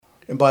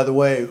And by the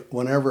way,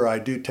 whenever I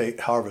do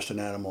harvest an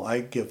animal, I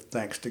give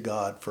thanks to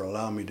God for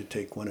allowing me to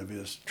take one of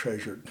his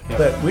treasured. Yep.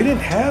 But we didn't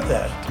have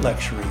that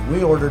luxury.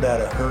 We ordered out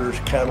a herder's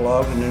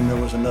catalog, and then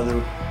there was another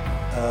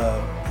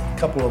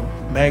couple of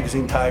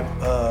magazine type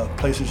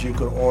places you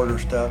could order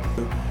stuff.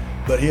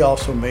 But he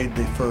also made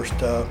the first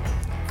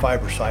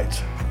fiber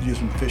sites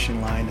using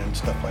fishing line and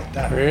stuff like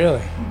that.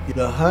 Really?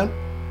 The hunt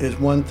is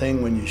one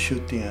thing when you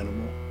shoot the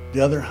animal.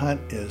 The other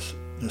hunt is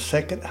the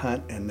second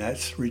hunt, and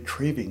that's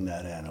retrieving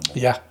that animal.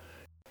 Yeah.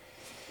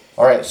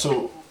 All right,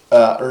 so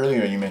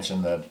earlier you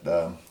mentioned that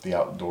the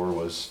outdoor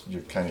was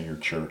your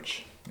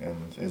church,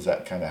 and is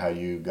that kind of how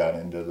you got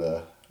into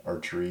the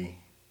archery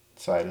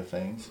side of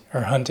things?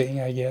 Or hunting,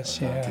 I guess,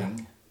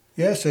 hunting?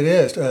 Yes, it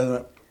is.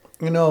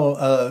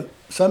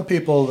 Some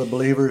people, the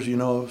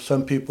believers,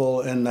 some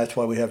people, and that's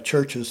why we have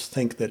churches,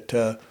 think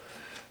that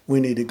we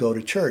need to go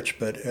to church.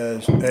 But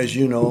as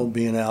you know,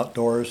 being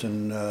outdoors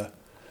and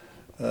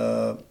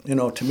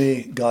to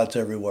me, God's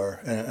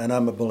everywhere, and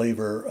I'm a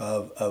believer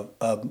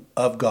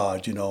of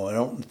God. I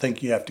don't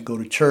think you have to go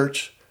to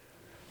church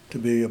to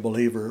be a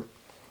believer,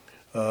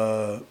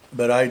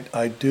 but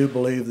I do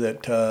believe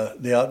that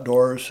the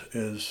outdoors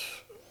is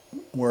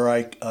where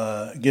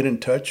I get in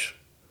touch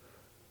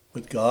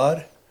with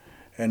God,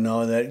 and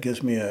now that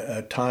gives me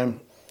a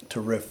time to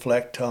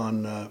reflect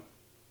on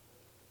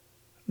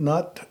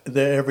not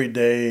the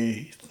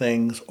everyday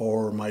things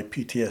or my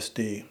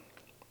PTSD.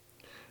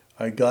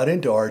 I got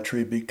into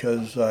archery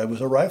because I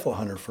was a rifle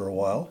hunter for a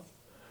while.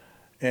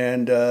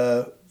 And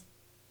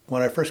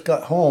when I first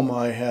got home,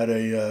 I had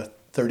a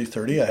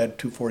 30-30. I had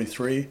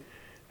 243,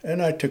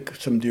 and I took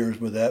some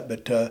deers with that.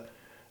 But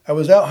I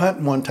was out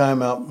hunting one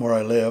time out where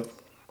I live,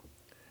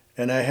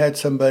 and I had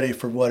somebody,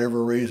 for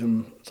whatever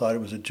reason, thought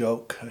it was a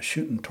joke,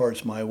 shooting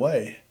towards my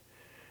way.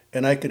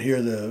 And I could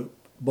hear the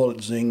bullet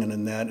zinging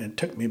and that, and it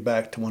took me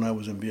back to when I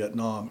was in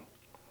Vietnam.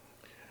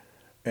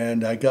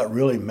 And I got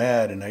really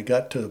mad, and I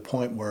got to the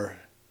point where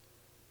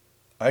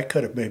I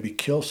could have maybe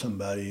killed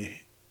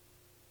somebody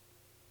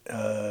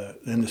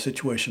in the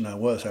situation I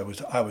was. I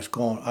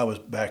was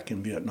back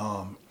in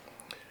Vietnam.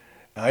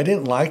 I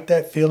didn't like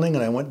that feeling,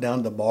 and I went down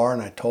to the bar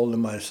and I told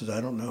them, I said,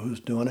 I don't know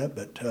who's doing it,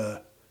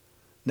 but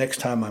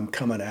next time I'm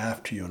coming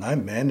after you. And I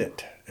meant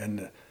it.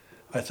 And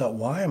I thought,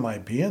 why am I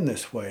being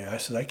this way? I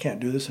said, I can't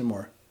do this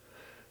anymore.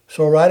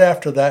 So right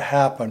after that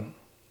happened,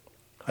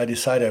 I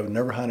decided I would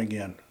never hunt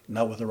again.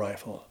 Not with a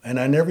rifle. And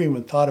I never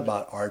even thought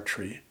about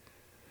archery.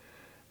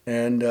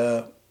 And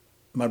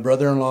my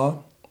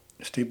brother-in-law,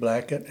 Steve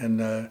Blackett,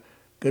 and a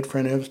good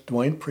friend of his,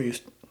 Dwayne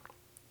Priest,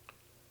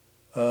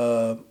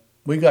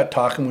 we got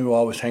talking. We were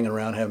always hanging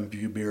around having a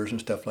few beers and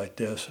stuff like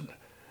this.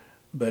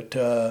 But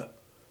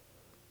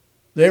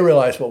they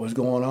realized what was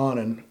going on.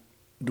 And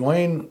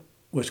Dwayne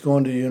was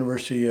going to the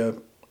University of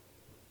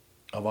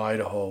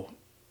Idaho,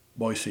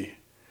 Boise,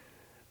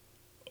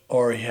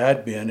 or he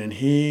had been, and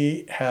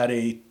he had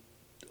a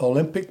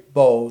Olympic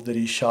bow that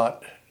he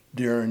shot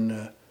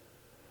during,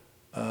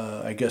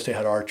 I guess they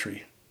had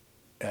archery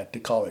at the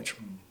college.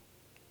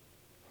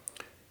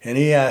 And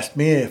he asked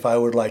me if I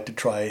would like to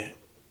try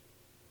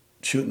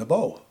shooting the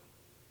bow.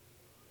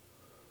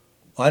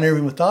 I never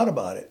even thought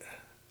about it.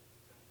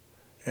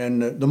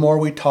 And the more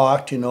we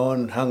talked,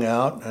 and hung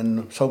out,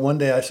 and so one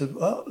day I said,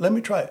 well, let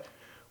me try it.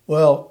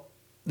 Well,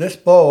 this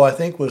bow I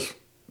think was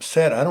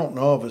set, I don't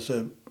know if it's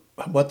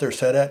what they're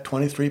set at,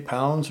 23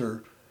 pounds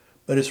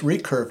but it's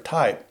recurve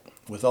type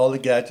with all the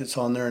gadgets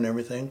on there and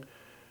everything.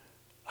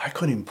 I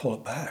couldn't even pull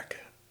it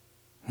back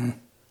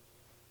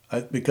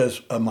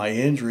because of my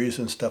injuries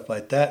and stuff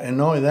like that. And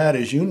not only that,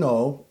 as you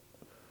know,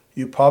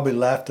 you probably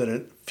laughed at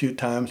it a few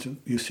times.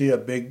 You see a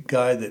big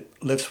guy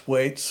that lifts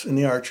weights in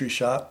the archery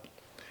shop,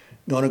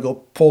 going to go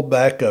pull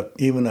back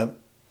even a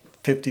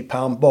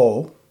 50-pound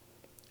bow,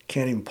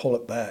 can't even pull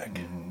it back.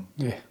 Mm-hmm.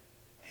 Yeah.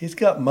 He's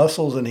got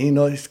muscles and he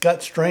knows he's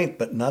got strength,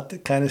 but not the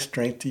kind of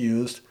strength to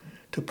use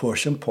to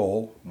push and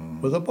pull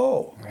with a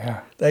bow.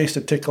 Yeah. That used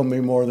to tickle me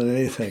more than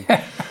anything.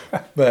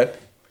 But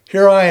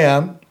here I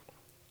am.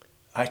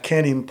 I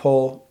can't even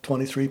pull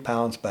 23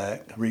 pounds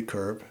back,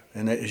 recurve.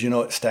 And as you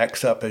know, it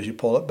stacks up as you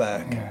pull it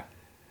back. Yeah.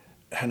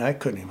 And I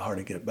couldn't even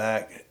hardly get it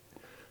back.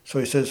 So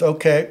he says,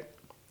 okay,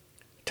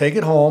 take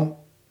it home.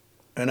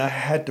 And I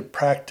had to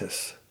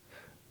practice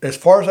as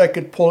far as I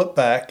could pull it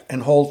back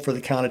and hold for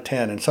the count of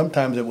 10. And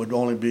sometimes it would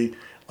only be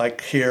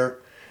like here,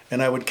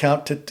 and I would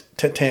count to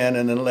 10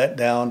 and then let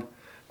down.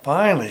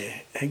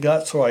 Finally, it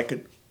got so I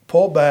could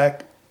pull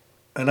back,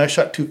 and I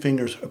shot 2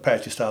 fingers,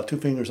 Apache style, 2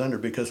 fingers under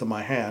because of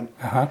my hand.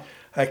 Uh-huh.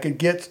 I could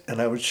get, and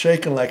I was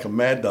shaking like a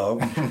mad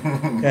dog.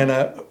 And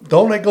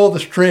don't let go of the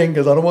string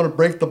because I don't want to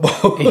break the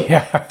bow.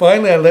 Yeah.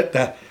 Finally, I let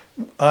down.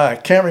 I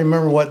can't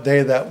remember what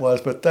day that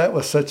was, but that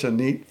was such a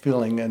neat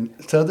feeling. And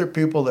to other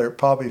people that are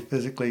probably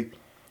physically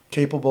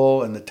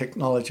capable and the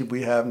technology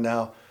we have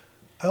now,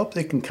 I hope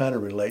they can kind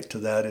of relate to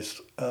that.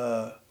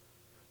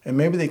 And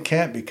maybe they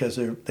can't because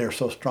they're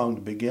so strong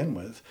to begin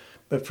with.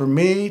 But for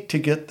me to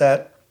get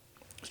that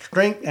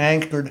strength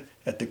anchored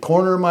at the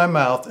corner of my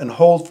mouth and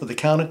hold for the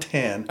count of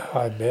 10. Oh,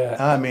 I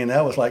bet. I mean,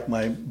 that was like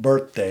my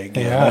birthday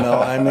again. Yeah. You know,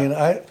 I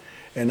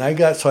mean, I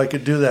got so I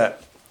could do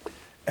that.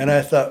 And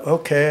I thought,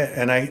 okay,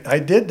 and I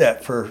did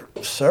that for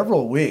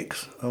several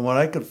weeks. And when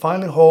I could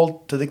finally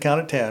hold to the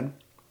count of 10,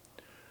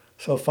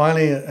 so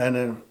finally,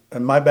 and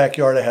in my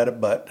backyard I had a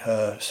butt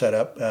set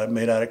up,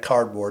 made out of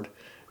cardboard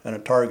and a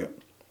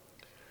target.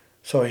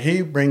 So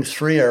he brings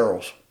 3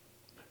 arrows.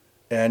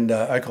 And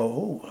I go,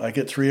 oh, I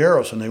get 3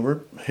 arrows. And they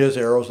were his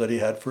arrows that he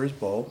had for his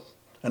bow.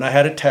 And I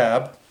had a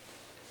tab.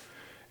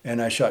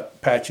 And I shot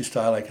Apache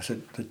style. Like I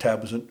said, the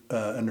tab was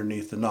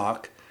underneath the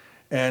nock.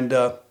 And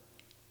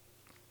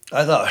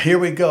I thought, here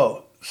we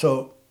go.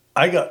 So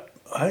I got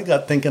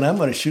thinking I'm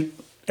going to shoot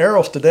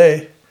arrows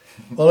today.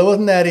 Well, it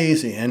wasn't that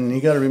easy. And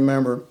you got to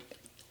remember,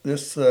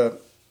 this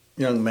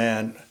young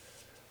man,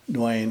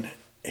 Dwayne,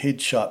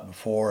 he'd shot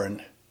before,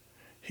 and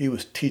he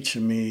was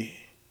teaching me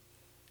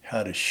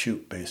how to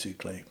shoot,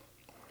 basically.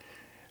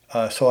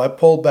 So I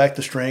pulled back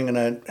the string, and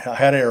I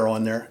had an arrow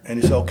in there,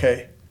 and he said,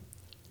 okay.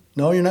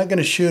 No, you're not going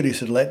to shoot. He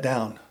said, let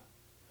down.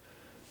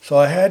 So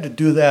I had to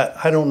do that,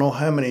 I don't know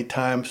how many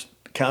times,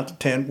 count to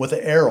 10, with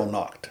the arrow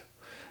knocked.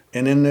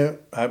 And then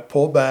I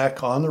pulled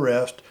back on the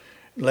rest,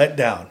 let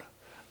down.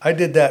 I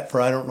did that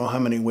for I don't know how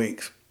many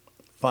weeks.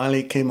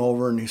 Finally he came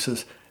over and he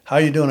says, how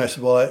you doing? I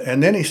said, well,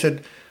 and then he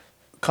said,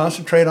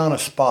 concentrate on a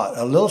spot,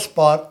 a little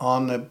spot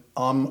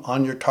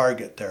on your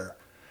target there.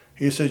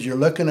 He says, you're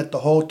looking at the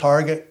whole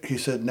target. He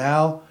said,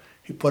 now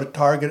he put a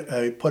target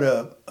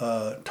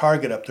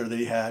up there that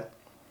he had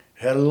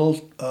a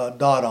little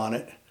dot on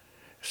it.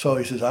 So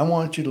he says, I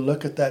want you to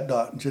look at that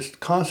dot and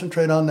just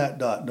concentrate on that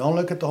dot. Don't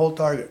look at the whole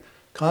target.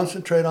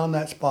 Concentrate on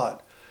that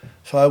spot.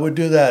 So I would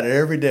do that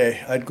every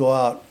day. I'd go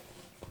out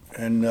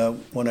and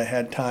when I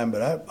had time,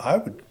 but I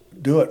would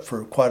do it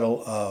for quite a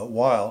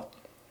while.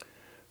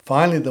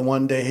 Finally, the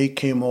one day he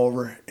came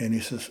over and he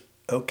says,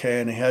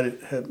 okay, and he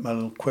had my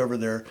little quiver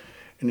there,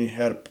 and he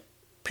had a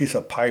piece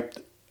of pipe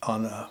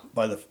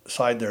by the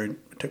side there. He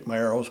took my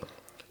arrows.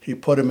 He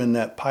put them in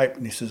that pipe,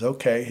 and he says,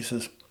 okay. He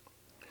says,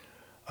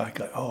 I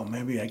got, oh,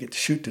 maybe I get to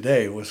shoot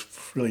today. It was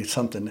really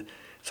something.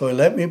 So he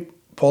let me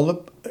pull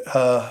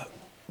the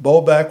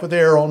bow back with the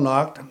arrow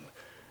knocked,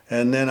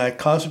 and then I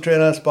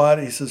concentrated on a spot.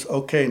 He says,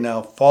 okay,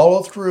 now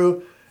follow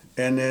through,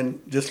 and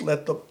then just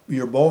let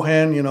your bow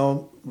hand,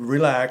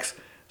 relax.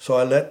 So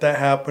I let that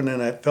happen,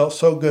 and I felt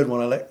so good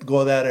when I let go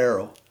of that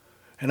arrow.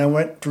 And I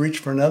went to reach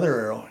for another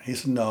arrow. He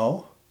said,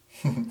 no.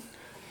 I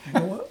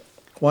go,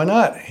 why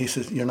not? He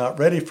says, you're not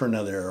ready for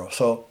another arrow.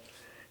 So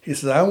he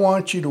says, I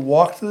want you to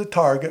walk to the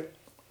target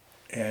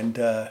and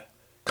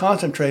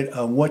concentrate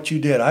on what you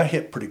did. I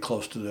hit pretty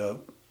close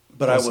to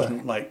but I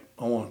wasn't like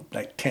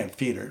 10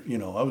 feet or,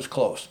 I was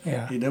close.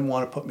 Yeah. He didn't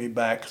want to put me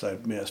back because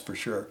I'd miss for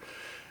sure.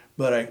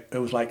 But it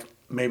was like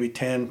maybe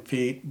 10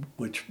 feet,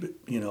 which,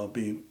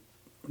 be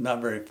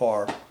not very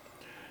far.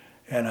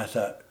 And I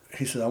thought,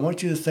 he said, I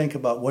want you to think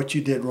about what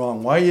you did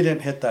wrong, why you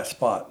didn't hit that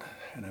spot.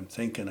 And I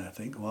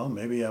think, well,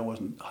 maybe I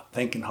wasn't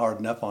thinking hard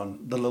enough on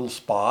the little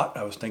spot.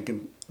 I was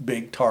thinking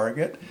big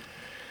target.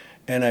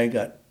 And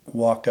I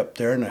walk up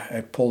there and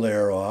I pull the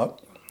arrow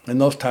out.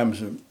 And those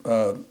times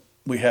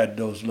we had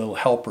those little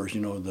helpers,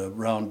 the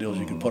round deals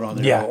you could put on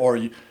there. Yeah. Or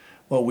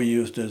what we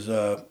used is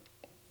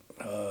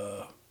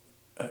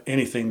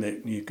anything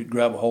that you could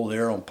grab a hold of the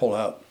arrow and pull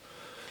out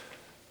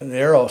the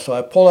arrow. So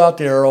I pull out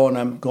the arrow and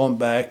I'm going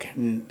back,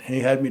 and he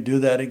had me do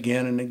that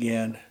again and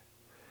again.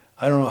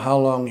 I don't know how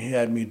long he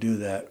had me do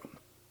that.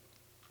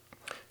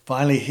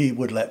 Finally, he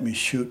would let me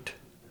shoot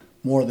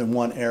more than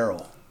one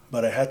arrow,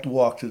 but I had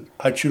to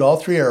I'd shoot all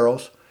 3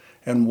 arrows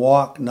and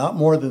walk, not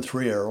more than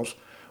 3 arrows,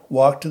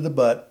 walk to the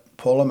butt,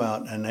 pull them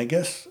out, and I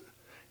guess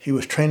he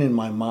was training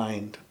my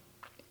mind,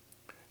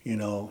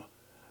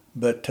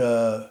 but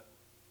I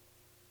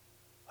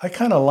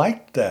kind of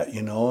liked that,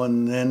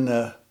 and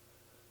then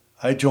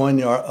I joined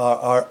the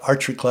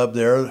archery club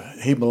there.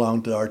 He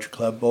belonged to the archery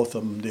club. Both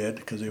of them did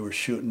because they were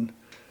shooting.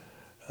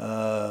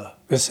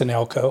 This in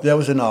Elko? That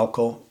was in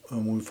Elko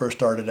when we first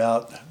started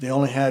out. They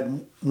only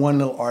had one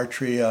little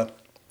archery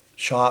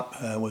shop.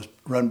 Was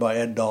run by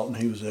Ed Dalton.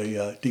 He was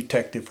a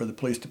detective for the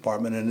police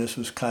department, and this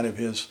was kind of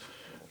his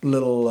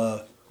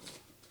little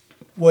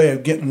way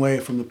of getting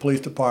away from the police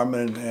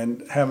department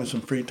and having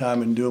some free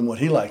time and doing what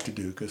he liked to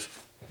do because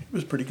he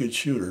was a pretty good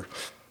shooter.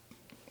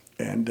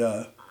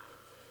 And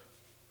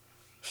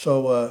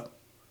so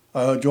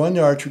I joined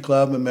the archery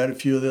club and met a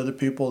few of the other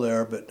people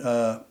there,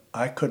 but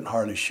I couldn't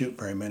hardly shoot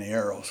very many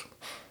arrows.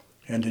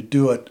 And to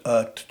do a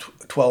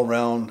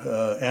 12-round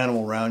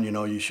animal round,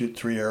 you shoot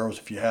 3 arrows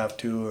if you have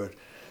to, or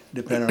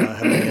depending on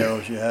how many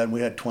arrows you had.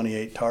 We had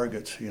 28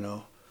 targets,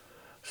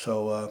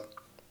 So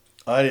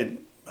I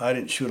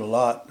didn't shoot a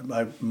lot.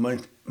 I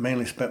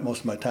mainly spent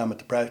most of my time at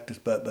the practice,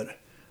 but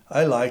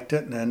I liked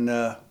it. And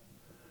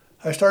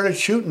I started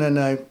shooting, and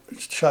I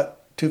shot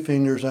 2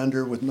 fingers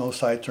under with no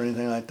sights or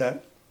anything like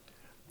that.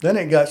 Then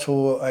it got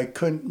so I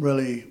couldn't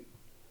really,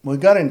 when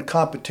we got into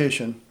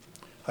competition,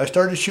 I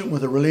started shooting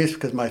with a release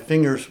because my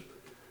fingers,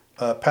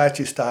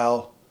 Apache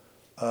style,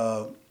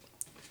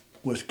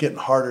 was getting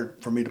harder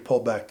for me to pull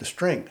back the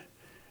string.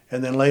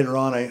 And then later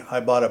on, I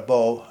bought a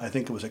bow. I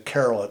think it was a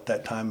Carroll at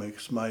that time. It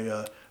was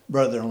my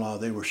brother-in-law.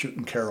 They were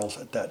shooting Carrolls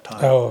at that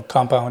time. Oh,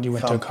 compound. You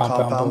went to a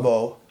compound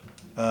bow.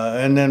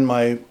 And then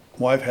my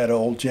wife had an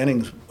old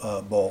Jennings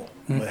bow.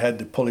 It had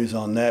the pulleys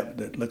on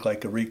that looked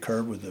like a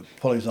recurve with the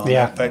pulleys on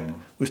that. In fact,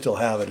 we still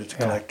have it. It's a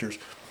collector's.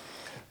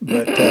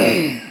 But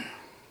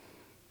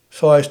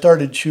so I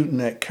started shooting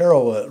that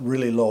Carroll at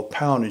really low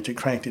poundage. It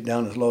cranked it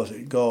down as low as it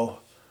could go.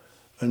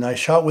 And I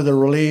shot with a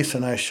release,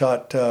 and I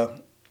shot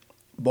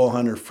bow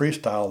hunter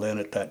freestyle then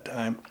at that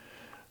time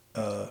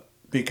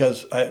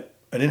because I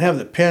didn't have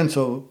the pin.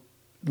 So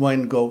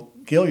Dwayne would go,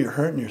 "Gil, you're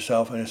hurting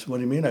yourself." And I said, "What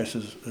do you mean?" I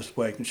says, "This is the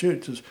way I can shoot."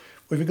 He says,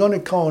 "Well, if you're going to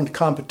go into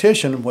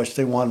competition," which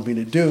they wanted me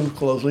to do,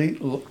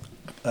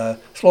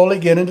 slowly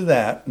get into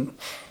that.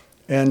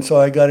 And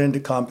so I got into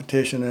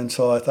competition, and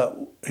so I thought,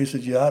 he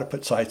said, "You ought to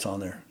put sights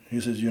on there." He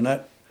says,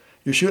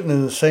 you're shooting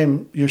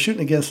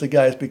against the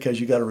guys because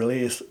you got to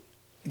release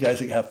the guys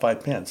that have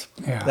 5 pins.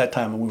 Yeah. That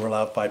time when we were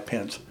allowed 5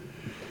 pins.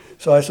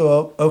 So I said,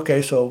 well,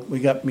 okay, so we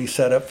got me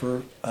set up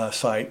for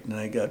sight, and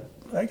I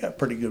got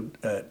pretty good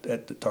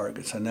at the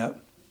targets and that.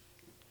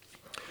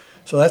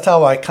 So that's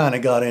how I kind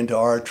of got into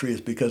archery,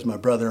 is because my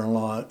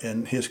brother-in-law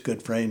and his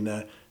good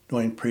friend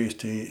Dwayne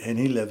Priest,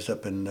 he lives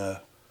up in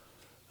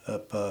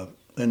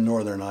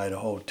northern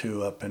Idaho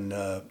too, up in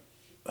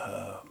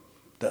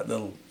that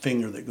little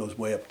finger that goes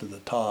way up to the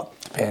top.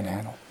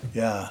 Panhandle.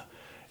 Yeah,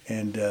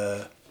 and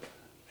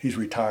he's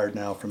retired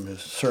now from his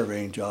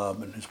surveying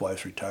job, and his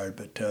wife's retired.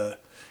 But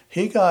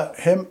he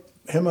got him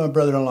and my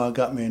brother-in-law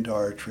got me into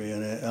archery,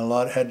 and a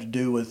lot had to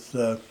do with.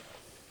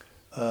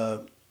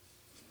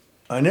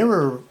 I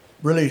never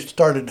really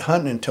started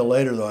hunting until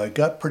later, though. I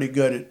got pretty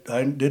good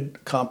I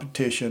did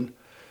competition.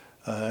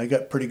 I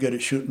got pretty good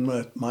at shooting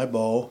with my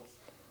bow,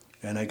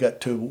 and I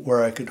got to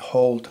where I could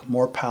hold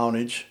more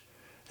poundage.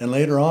 And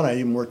later on, I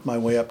even worked my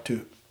way up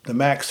to the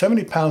max.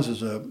 70 pounds is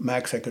the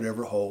max I could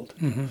ever hold.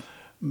 Mm-hmm.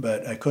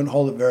 But I couldn't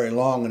hold it very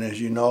long. And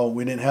as you know,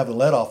 we didn't have the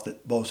let-off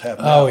that bows have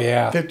now. Oh,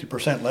 yeah.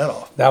 50%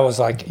 let-off. That was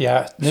like,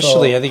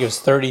 initially I think it was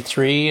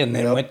 33, and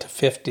then went to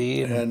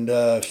 50.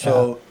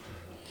 So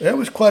it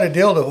was quite a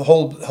deal to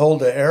hold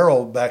the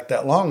arrow back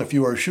that long. If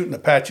you were shooting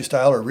Apache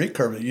style or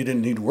recurve, you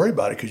didn't need to worry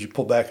about it because you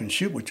pull back and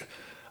shoot, which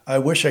I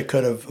wish I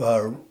could have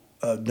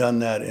done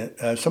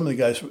that. Some of the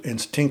guys were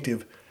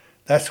instinctive.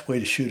 That's the way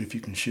to shoot if you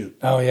can shoot.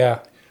 Oh, yeah.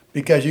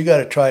 Because you got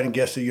to try to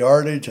guess the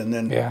yardage and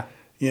then,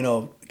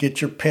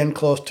 get your pin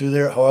close to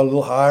there, a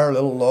little higher, a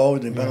little low,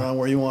 depending on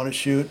where you want to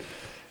shoot.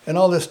 And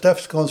all this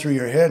stuff's going through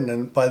your head, and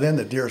then by then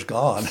the deer's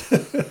gone.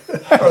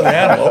 Or the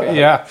animal.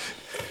 Yeah.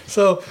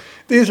 So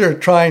these are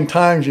trying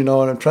times, and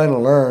I'm trying to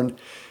learn.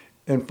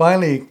 And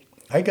finally,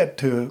 I got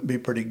to be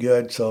pretty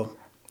good. So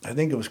I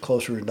think it was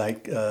closer to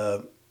like,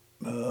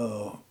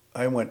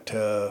 I went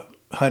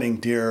hunting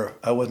deer.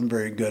 I wasn't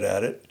very good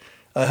at it.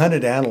 I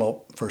hunted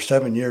antelope for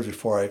 7 years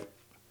before I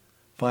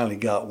finally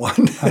got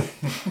one.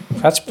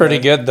 That's pretty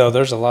good, though.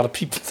 There's a lot of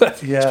people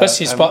that,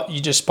 especially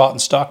you just spot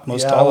and stalk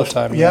all the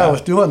time. Yeah, I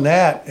was doing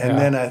that, and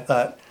then I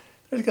thought,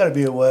 there's got to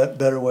be a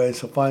better way.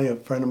 So finally, a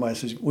friend of mine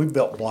says, we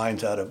built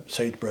blinds out of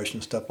sagebrush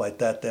and stuff like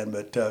that then,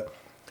 but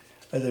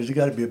there's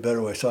got to be a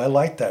better way. So I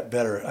liked that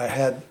better.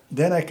 I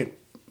could,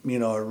 we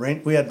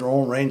had our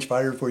own range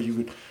fighters where you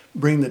would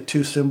bring the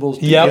two symbols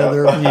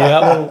together.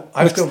 Yeah.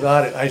 I still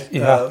got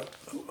it.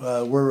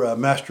 We're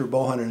master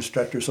bow hunter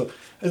instructors. So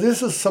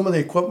this is some of the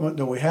equipment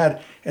that we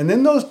had. And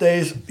in those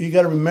days, you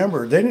got to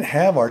remember, they didn't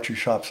have archery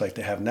shops like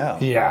they have now.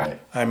 Yeah.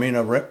 I mean,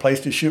 a place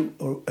to shoot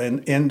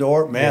an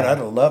indoor, man, I'd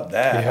have loved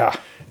that. Yeah.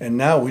 And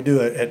now we do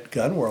it at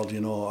Gun World,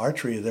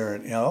 archery there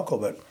in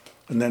Elko.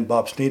 And then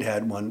Bob Sneed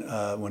had one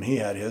when he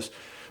had his.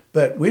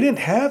 But we didn't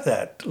have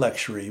that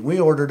luxury. We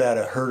ordered out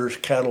a herder's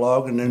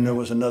catalog, and then there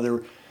was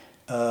another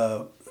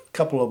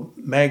couple of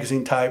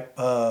magazine-type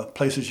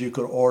places you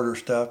could order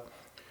stuff.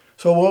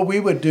 So what we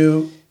would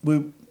do,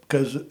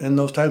 because in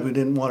those times we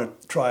didn't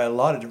want to try a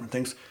lot of different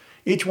things,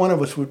 each one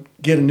of us would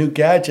get a new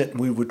gadget and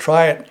we would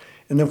try it,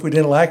 and if we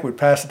didn't like it, we'd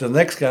pass it to the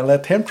next guy and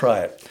let him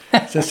try it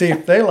to see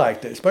if they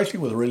liked it, especially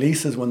with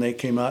releases when they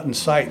came out, and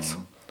sights.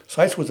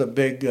 Sights was a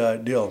big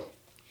deal.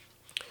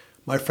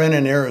 My friend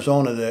in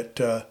Arizona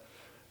that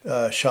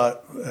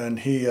shot, and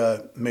he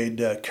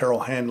made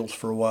Carroll handles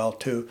for a while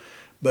too,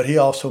 but he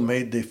also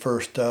made the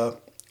first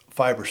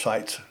fiber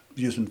sights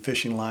using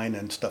fishing line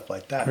and stuff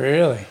like that.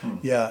 Really?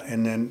 Yeah,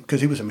 and then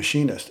because he was a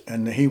machinist,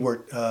 and he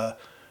worked at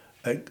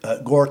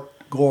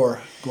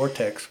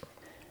Gore-Tex,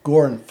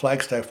 Gore and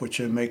Flagstaff, which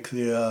make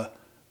the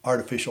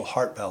artificial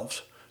heart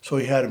valves. So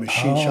he had a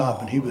machine shop,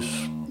 and he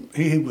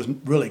was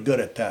really good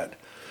at that.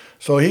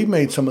 So he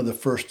made some of the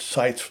first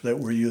sights that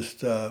were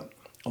used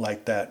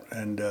like that,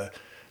 and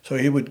so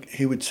he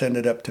would send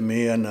it up to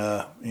me, and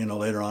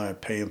later on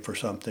I'd pay him for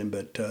something,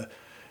 but.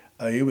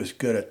 He was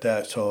good at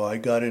that, so I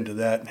got into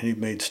that, and he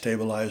made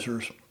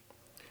stabilizers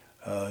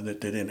that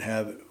they didn't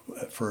have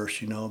at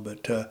first,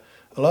 but a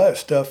lot of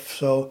stuff.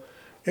 So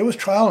it was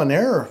trial and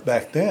error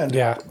back then.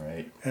 Yeah.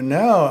 Right. And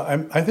now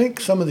I think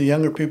some of the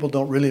younger people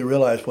don't really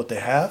realize what they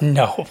have.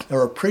 No.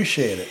 Or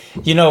appreciate it.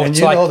 You know, and it's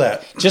you like know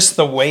that. just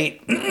the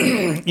weight.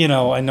 You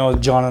know, I know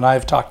John and I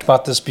have talked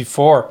about this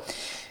before.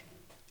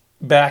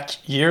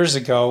 Back years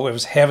ago, it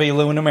was heavy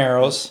aluminum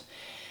arrows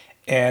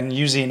and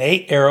using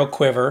 8 arrow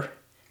quiver.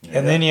 Yeah.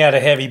 And then you had a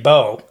heavy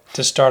bow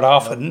to start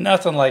off with.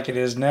 Nothing like it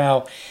is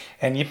now.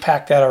 And you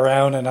pack that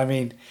around, and I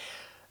mean,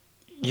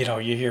 you know,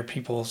 you hear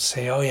people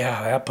say, oh,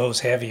 yeah, that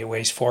bow's heavy. It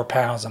weighs 4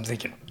 pounds. I'm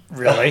thinking,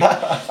 really?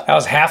 That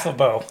was half a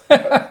bow.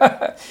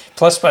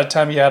 Plus, by the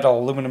time you had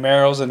aluminum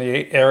arrows and the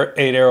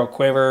 8 arrow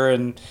quiver,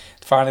 and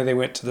finally they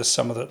went to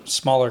some of the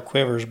smaller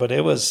quivers, but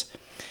it was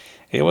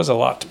a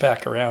lot to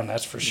pack around,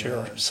 that's for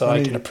sure. So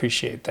funny, I can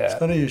appreciate that. It's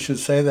funny you should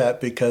say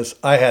that, because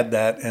I had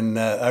that, and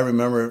I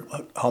remember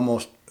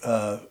almost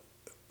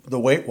the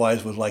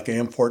weight-wise was like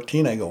an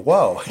M14. I go,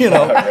 whoa, you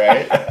know.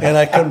 Right. And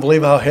I couldn't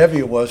believe how heavy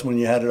it was when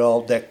you had it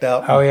all decked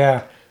out. Oh,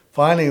 yeah.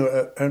 Finally,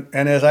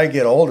 and as I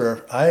get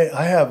older,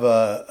 I have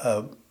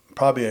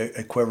probably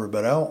a quiver,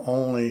 but I'll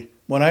only,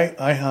 when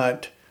I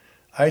hunt,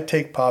 I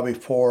take probably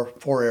four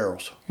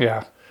arrows.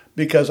 Yeah.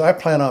 Because I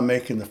plan on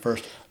making the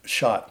first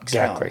shot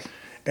exactly. count.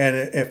 And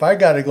if I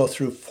got to go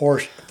through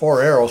four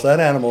arrows, that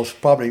animal's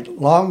probably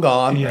long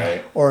gone.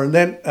 Yeah. Or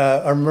then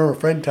I remember a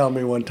friend telling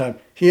me one time,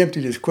 he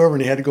emptied his quiver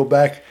and he had to go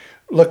back,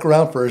 look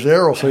around for his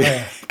arrow, so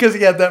because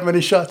he had that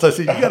many shots. I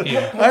said,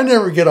 I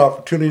never get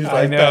opportunities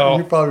like that.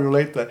 And you probably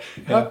relate to that.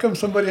 How come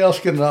somebody else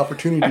get an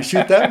opportunity to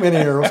shoot that many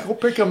arrows? Go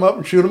pick them up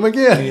and shoot them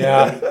again.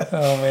 Yeah.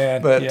 Oh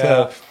man.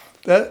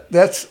 But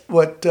that's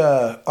what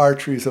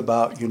archery is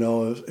about. You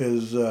know,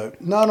 is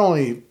not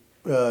only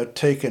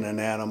taking an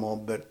animal,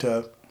 but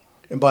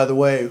and by the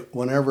way,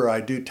 whenever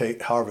I do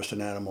harvest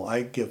an animal,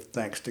 I give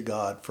thanks to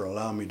God for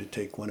allowing me to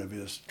take one of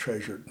His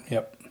treasured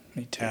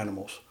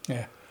animals.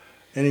 Yeah.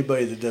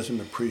 Anybody that doesn't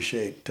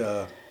appreciate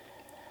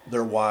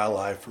their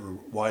wildlife or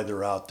why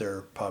they're out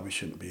there probably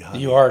shouldn't be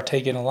hunting. You are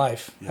taking a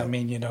life. Yep. I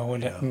mean, you know,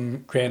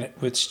 and granted,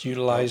 it's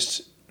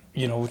utilized,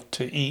 you know,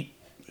 to eat.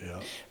 Yeah.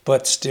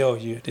 But still,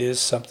 it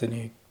is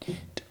something you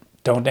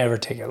don't ever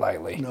take it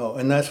lightly. No,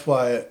 and that's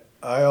why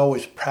I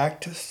always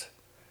practice.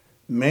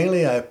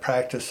 Mainly, I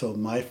practice so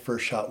my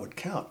first shot would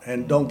count.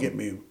 And don't get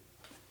me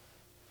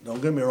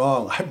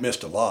wrong, I've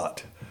missed a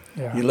lot.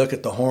 Yeah. You look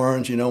at the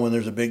horns, you know, when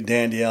there's a big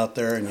dandy out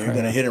there and you're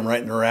going to hit him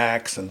right in the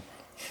racks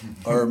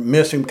or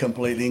miss him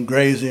completely and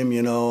graze him,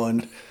 you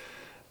know.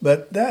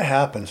 But that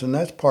happens, and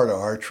that's part of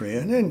archery.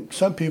 And then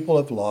some people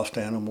have lost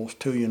animals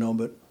too, you know,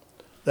 but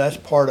that's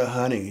part of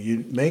hunting.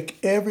 You make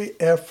every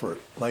effort,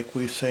 like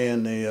we say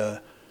in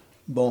the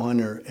bow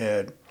hunter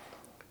ed.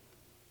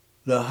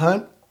 The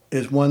hunt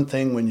is one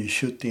thing when you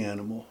shoot the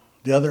animal.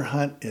 The other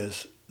hunt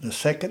is the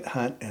second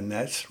hunt, and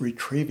that's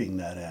retrieving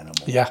that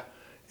animal. Yeah.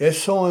 It's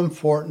so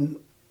important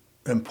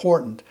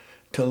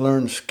to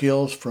learn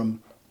skills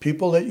from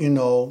people that you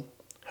know,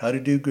 how to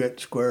do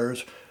grit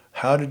squares,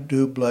 how to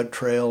do blood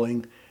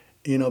trailing,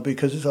 you know,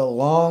 because it's a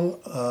long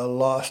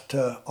lost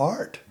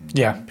art.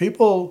 Yeah.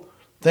 People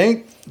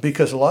think,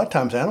 because a lot of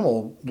times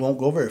animal won't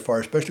go very far,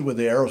 especially with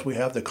the arrows we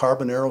have, the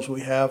carbon arrows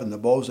we have, and the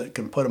bows that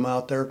can put them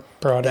out there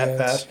that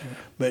fast.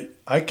 But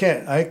I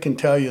can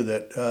tell you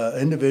that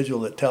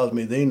individual that tells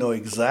me they know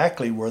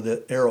exactly where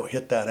the arrow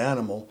hit that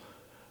animal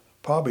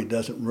probably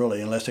doesn't really,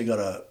 unless they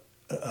got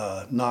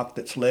a knock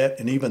that's lit,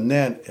 and even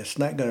then, it's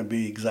not going to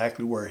be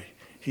exactly where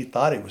he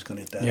thought he was going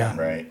to hit that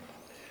animal. Right.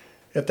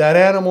 If that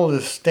animal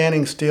is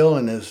standing still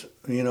and is,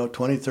 you know,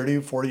 20,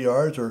 30, 40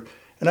 yards,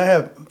 and I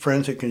have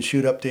friends that can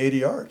shoot up to 80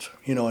 yards,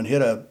 you know, and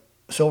hit a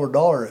silver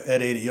dollar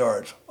at 80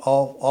 yards,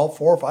 all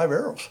 4 or 5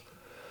 arrows.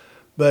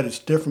 But it's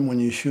different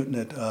when you're shooting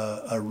at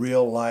a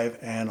real live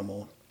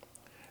animal.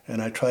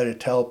 And I try to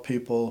tell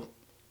people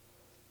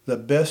the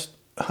best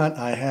hunt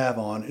I have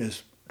on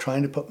is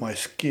trying to put my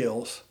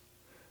skills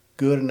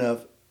good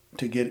enough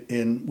to get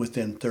in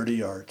within 30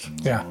 yards.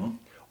 Yeah.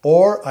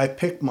 Or I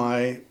pick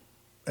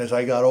as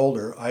I got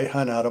older, I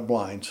hunt out of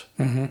blinds,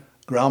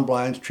 ground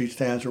blinds, tree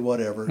stands, or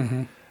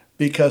whatever,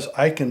 because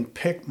I can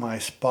pick my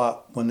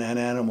spot when that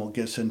animal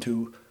gets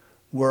into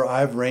where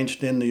I've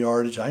ranged in the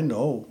yardage. I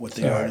know what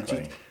the yardage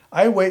is.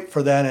 I wait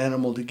for that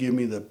animal to give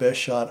me the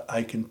best shot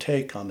I can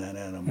take on that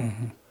animal.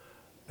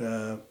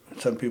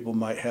 Some people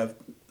might have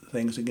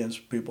things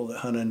against people that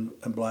hunt in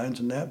blinds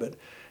and that, but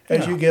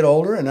as you get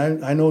older,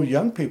 and I know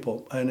young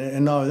people,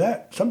 and not only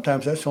that,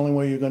 sometimes that's the only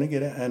way you're going to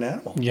get an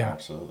animal. Yeah.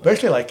 Absolutely.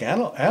 Especially like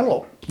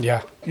antelope.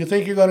 Yeah. You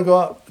think you're going to go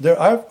out there?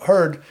 I've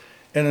heard,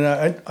 and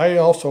I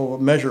also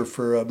measure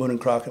for Boone and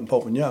Crockett and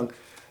Pope and Young,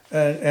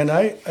 and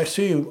I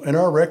see in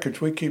our records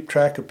we keep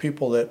track of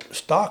people that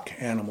stock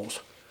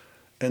animals,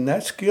 and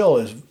that skill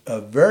is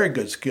a very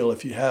good skill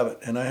if you have it.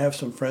 And I have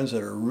some friends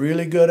that are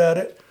really good at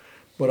it,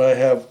 but I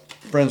have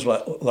friends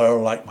that are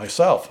like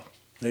myself.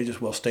 They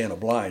just will stay in a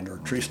blind or a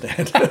tree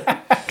stand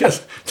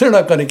because they're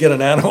not going to get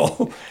an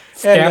animal.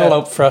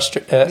 Antelope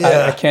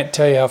I can't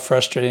tell you how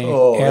frustrating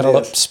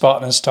antelope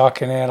spotting and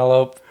stalking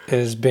antelope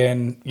has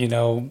been. You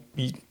know,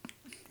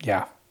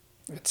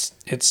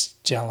 it's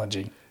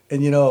challenging.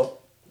 And you know,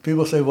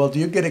 people say, well, do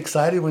you get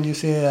excited when you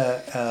see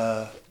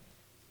a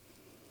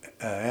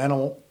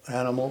animal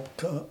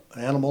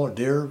or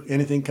deer,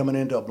 anything coming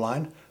into a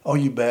blind? Oh,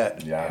 you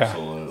bet. Yeah,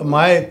 absolutely.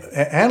 My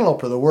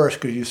antelope are the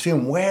worst because you see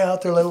them way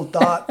out there, little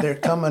dot. They're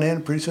coming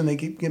in. Pretty soon they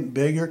keep getting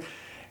bigger.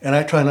 And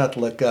I try not to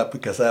look up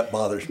because that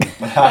bothers me.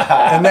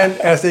 And then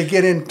as they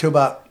get into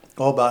about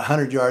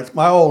 100 yards,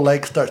 my old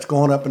leg starts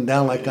going up and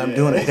down like I'm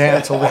doing a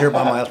dance over here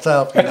by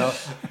myself,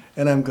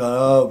 And I'm going,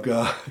 oh,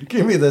 God,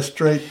 give me this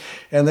straight.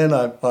 And then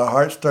my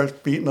heart starts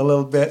beating a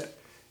little bit.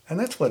 And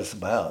that's what it's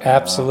about.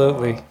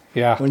 Absolutely.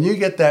 Yeah. When you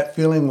get that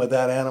feeling with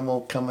that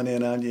animal coming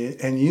in on you,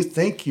 and you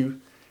think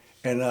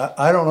and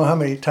I don't know how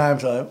many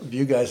times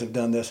you guys have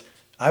done this,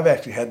 I've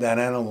actually had that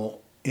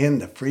animal in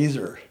the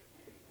freezer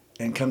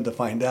and come to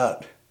find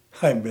out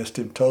I missed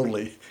him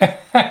totally.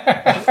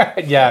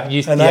 Yeah.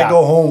 I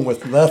go home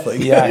with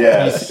nothing. Yeah.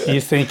 Yes.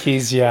 You think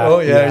he's, yeah. Oh,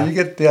 yeah. You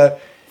get the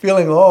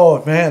feeling,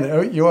 oh,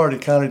 man, you already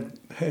counted,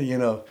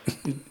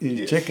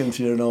 chickens,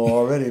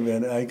 already,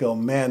 man. I go,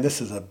 man,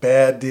 this is a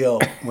bad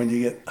deal.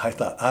 I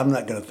thought, I'm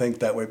not going to think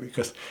that way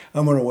because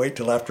I'm going to wait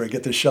till after I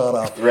get the shot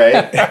off.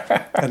 Right.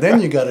 And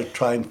then you got to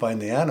try and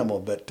find the animal.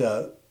 But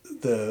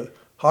the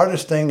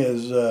hardest thing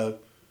is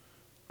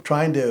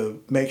trying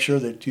to make sure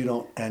that you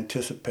don't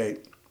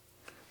anticipate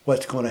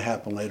what's going to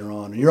happen later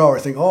on. And you're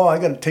always thinking, I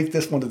got to take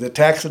this one to the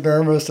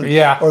taxidermist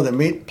or the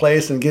meat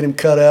place and get him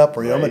cut up,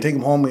 or I'm going to take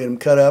him home and get him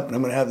cut up, and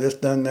I'm going to have this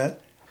done,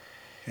 that.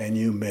 And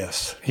you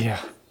miss.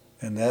 Yeah.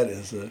 And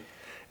that's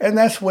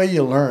the way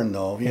you learn,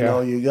 though.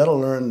 You got to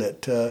learn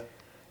that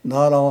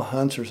not all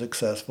hunts are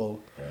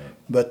successful,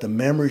 but the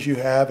memories you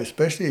have,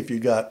 especially if you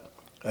got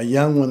a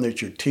young one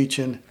that you're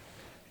teaching,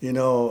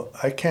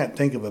 I can't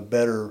think of a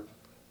better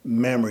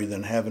memory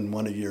than having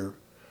one of your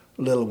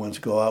little ones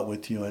go out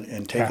with you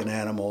and take an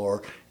animal,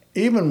 or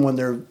even when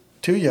they're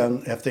too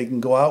young, if they can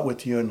go out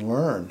with you and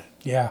learn.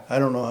 Yeah. I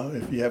don't know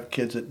if you have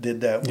kids that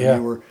did that when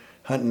you were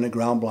hunting a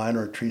ground blind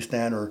or a tree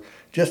stand, or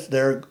just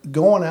they're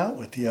going out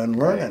with you and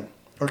learning,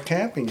 or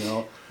camping.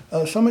 So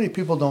many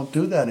people don't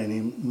do that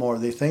anymore.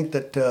 They think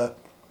that the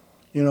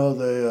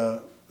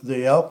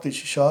elk that you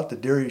shot, the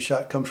deer you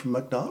shot, comes from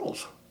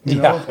McDonald's.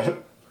 And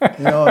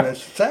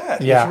it's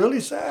sad. Yeah. It's really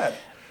sad.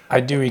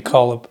 I do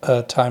recall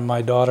a time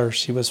my daughter,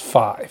 she was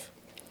 5.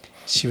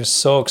 She was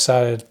so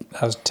excited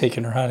I was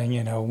taking her hunting,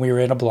 we were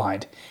in a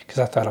blind because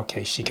I thought,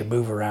 okay, she could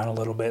move around a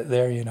little bit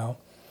there,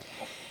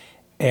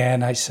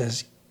 And I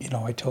says,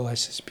 I told her, I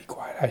says, be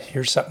quiet. I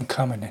hear something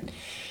coming. And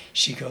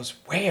she goes,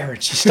 where?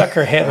 And she stuck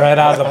her head right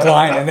out of the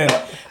blind. And then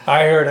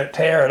I heard it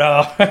tear it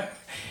off. And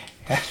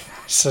I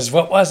says,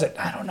 what was it?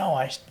 I don't know.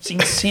 I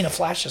seen a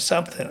flash of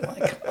something.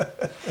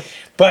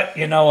 But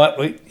you know what?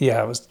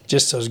 It was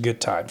just those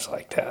good times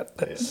like that.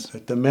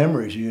 The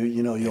memories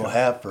you'll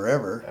have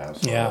forever.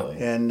 Absolutely.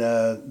 Yeah. And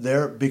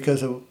they're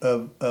because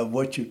of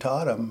what you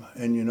taught them.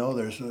 And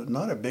there's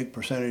not a big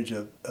percentage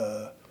of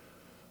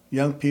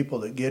young people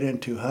that get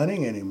into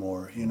hunting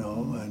anymore.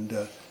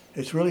 And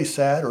it's really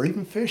sad. Or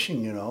even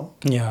fishing.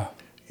 Yeah.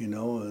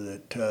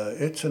 That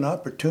it's an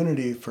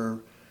opportunity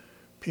for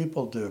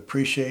people to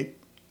appreciate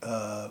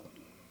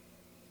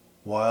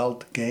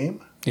wild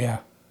game. Yeah.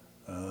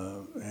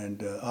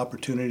 And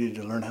opportunity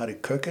to learn how to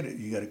cook it.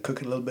 You got to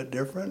cook it a little bit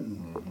different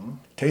and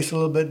taste a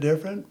little bit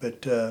different.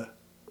 But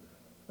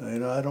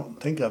I don't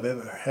think I've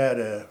ever had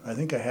I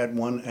think I had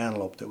one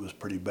antelope that was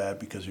pretty bad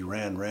because he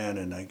ran,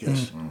 and I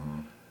guess.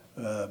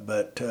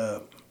 But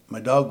my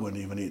dog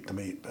wouldn't even eat the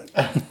meat. But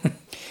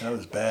that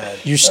was bad.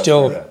 You're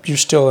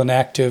still an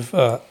active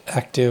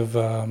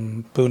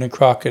Boone and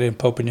Crockett and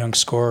Pope and Young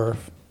scorer,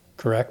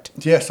 correct?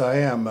 Yes, I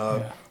am.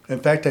 In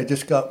fact, I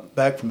just got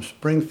back from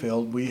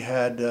Springfield. We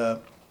had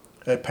a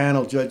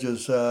panel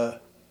judges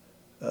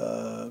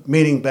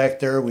meeting back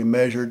there. We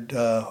measured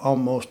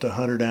almost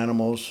 100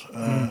 animals.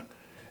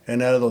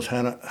 And out of those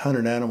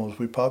 100 animals,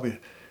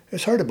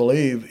 it's hard to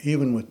believe,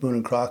 even with Boone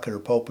and Crockett or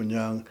Pope and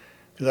Young,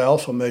 because I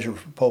also measure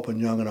for Pope and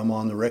Young, and I'm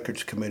on the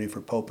records committee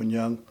for Pope and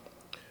Young,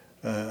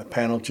 a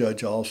panel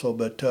judge also,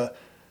 but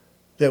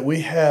that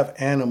we have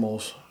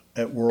animals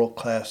at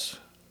world-class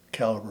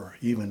caliber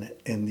even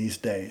in these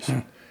days.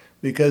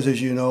 Because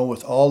as you know,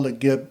 with all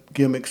the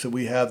gimmicks that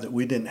we have that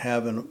we didn't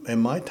have in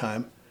my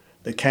time,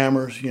 the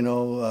cameras,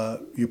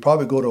 you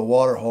probably go to a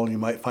water hole and you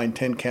might find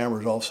 10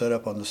 cameras all set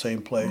up on the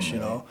same place,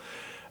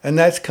 And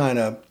that's kind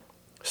of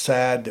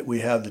sad that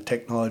we have the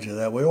technology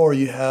that way. Or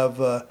you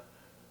have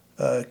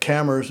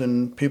cameras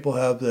and people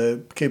have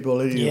the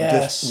capability of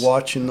just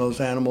watching those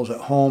animals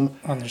at home.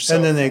 And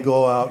then they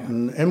go out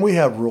and we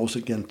have rules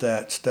against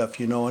that stuff,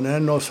 And I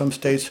know some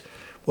states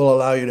will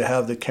allow you to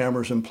have the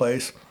cameras in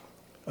place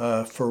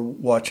for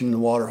watching the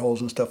water holes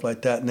and stuff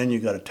like that, and then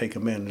you got to take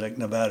them in like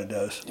Nevada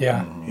does.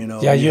 Yeah,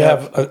 you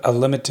have a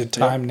limited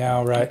time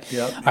now, right?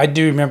 Yeah. I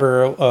do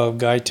remember a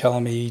guy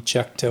telling me he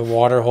checked a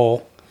water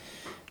hole,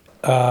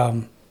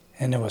 and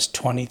there was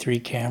 23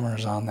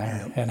 cameras on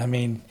there, and I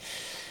mean,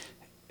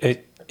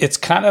 it's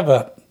kind of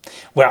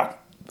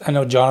I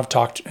know John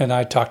and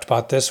I talked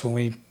about this when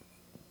we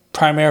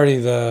primarily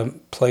the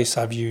place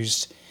I've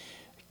used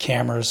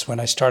cameras when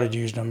I started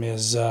using them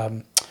is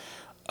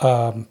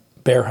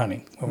bear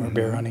hunting when we're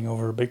bear hunting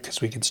over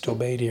because we could still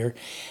bait here.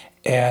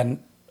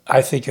 And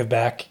I think of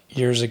back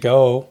years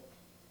ago,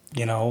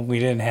 we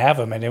didn't have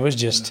them, and it was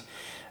just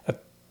a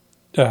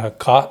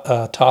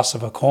toss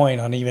of a coin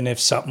on even if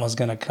something was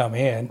going to come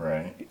in,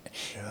 Right.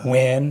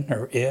 when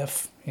or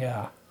if.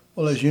 Yeah.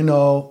 Well, as you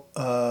know,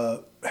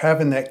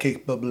 having that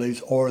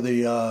capabilities or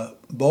the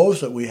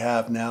bows that we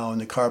have now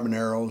and the carbon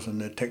arrows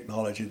and the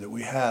technology that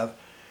we have,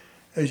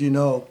 as you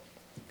know,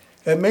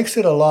 it makes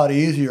it a lot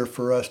easier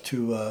for us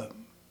to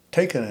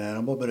take an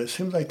animal, but it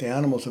seems like the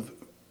animals have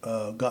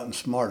gotten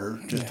smarter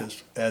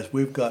just as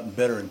we've gotten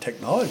better in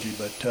technology.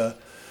 But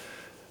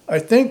I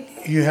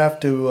think you have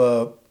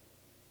to,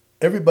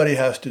 everybody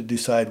has to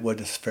decide what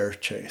is fair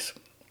chase.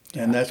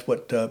 And that's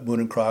what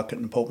Boone and Crockett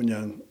and Pope and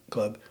Young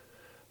Club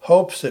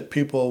hopes that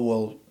people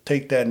will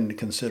take that into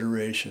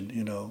consideration,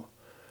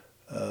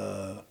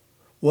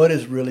 what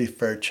is really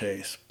fair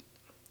chase.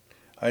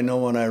 I know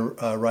when I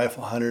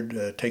rifle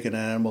hunted, taking an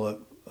animal at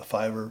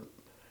 500 or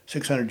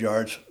 600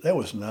 yards, that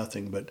was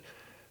nothing. But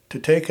to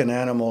take an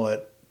animal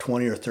at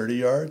 20 or 30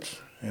 yards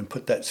and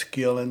put that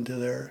skill into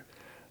there,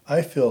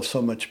 I feel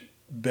so much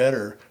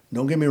better.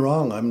 Don't get me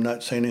wrong, I'm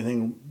not saying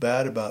anything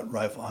bad about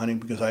rifle hunting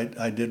because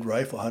I did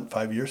rifle hunt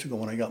 5 years ago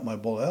when I got my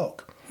bull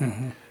elk.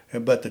 Mm-hmm.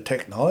 But the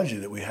technology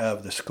that we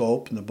have, the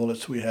scope and the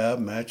bullets we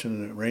have,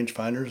 matching the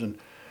rangefinders,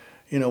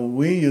 and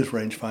we use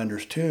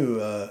rangefinders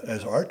too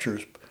as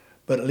archers,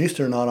 but at least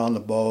they're not on the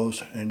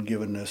bows and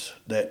giving us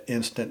that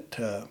instant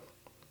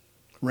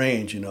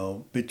range,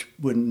 which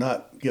would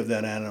not give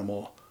that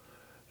animal,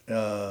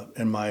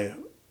 in my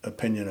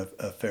opinion,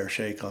 a fair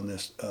shake on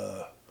this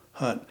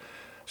hunt.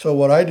 So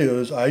what I do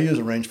is I use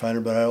a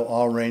rangefinder, but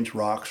I'll range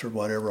rocks or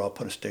whatever. I'll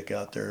put a stick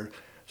out there.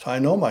 So I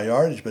know my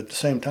yardage, but at the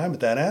same time, if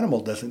that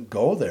animal doesn't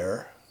go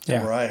there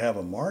where I have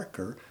a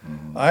marker,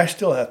 I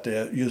still have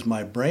to use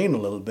my brain a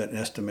little bit and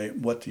estimate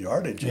what the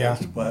yardage is.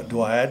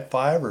 Do I add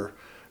 5 or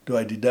do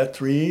I deduct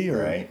 3?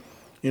 Or, right.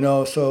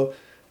 So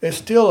it's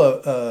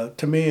still,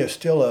 to me, it's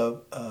still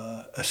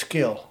a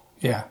skill.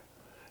 Yeah.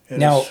 And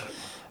now,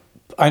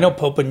 I know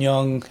Pope and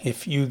Young,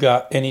 if you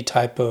got any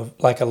type of,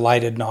 like a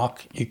lighted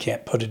knock, you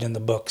can't put it in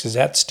the books. Is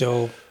that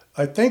still...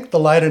 I think the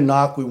lighted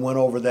knock, we went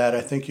over that. I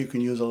think you can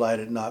use a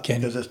lighted knock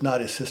because it's not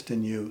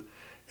assisting you.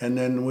 And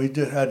then we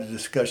did had a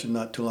discussion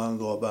not too long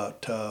ago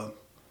about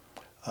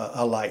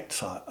a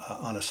light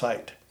on a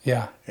sight.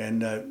 Yeah.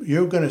 And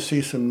you're going to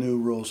see some new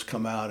rules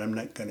come out. I'm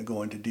not going to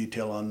go into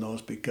detail on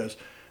those because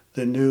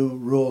the new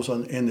rules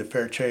in the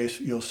fair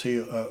chase, you'll see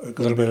a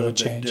little bit of a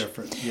change.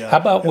 Different. Yeah. How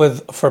about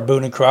for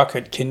Boone and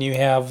Crockett? Can you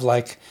have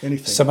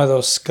anything? Some of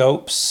those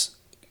scopes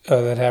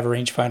that have a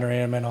rangefinder in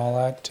them and all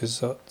that? Do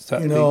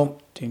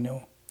you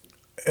know?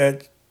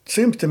 It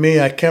seems to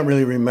me, I can't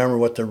really remember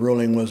what the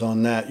ruling was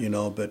on that,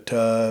 but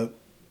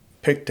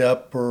picked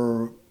up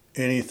or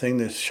anything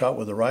that's shot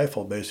with a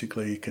rifle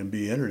basically can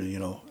be entered,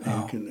 You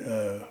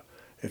can,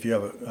 if you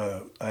have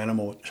an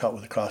animal shot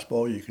with a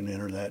crossbow, you can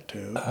enter that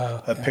too.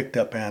 A picked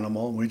up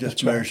animal. We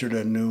just measured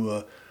a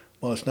new,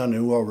 it's not a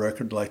new world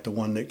record like the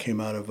one that came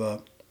out of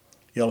out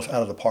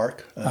of the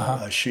park,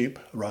 a sheep,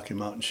 a Rocky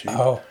Mountain sheep.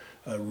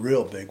 A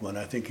real big one.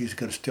 I think he's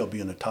going to still be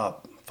in the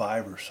top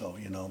 5 or so,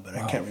 but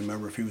I can't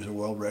remember if he was a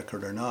world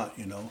record or not,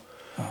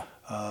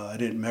 I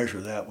didn't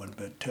measure that one,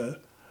 but,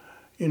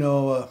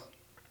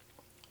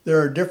 there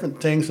are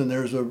different things, and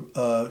there's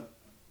on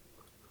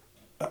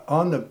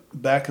the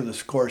back of the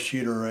score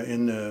sheet or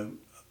in the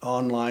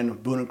online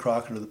of Boone and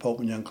Crockett or the Pope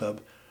and Young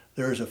Club,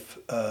 there's a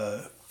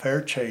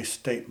fair chase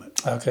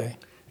statement. Okay.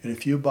 And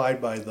if you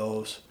abide by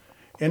those,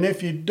 and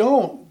if you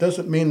don't,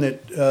 doesn't mean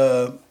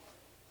that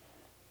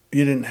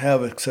you didn't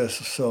have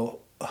access. So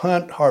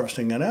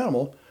harvesting an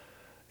animal,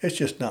 it's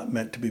just not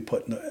meant to be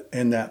put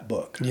in that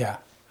book. Yeah.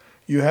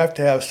 You have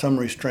to have some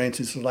restraints.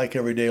 It's like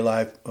everyday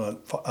life.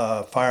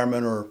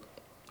 Firemen or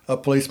a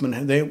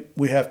policeman,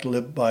 we have to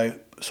live by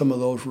some of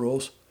those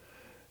rules.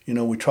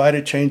 We try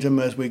to change them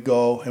as we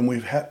go, and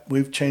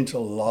we've changed a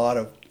lot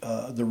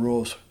of the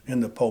rules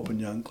in the Pope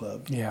and Young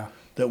Club. Yeah.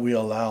 That we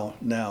allow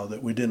now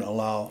that we didn't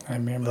allow. I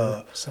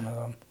remember some of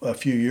them a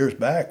few years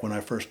back when I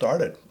first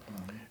started.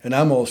 And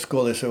I'm old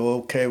school. They said, well,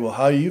 okay, well,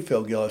 how do you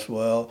feel, Gil? I said,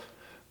 well,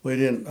 we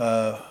didn't.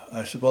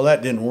 I said, well,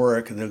 that didn't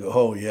work. And they go,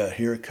 oh, yeah,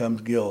 here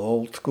comes Gil,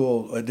 old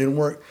school. It didn't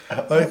work.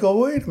 I go,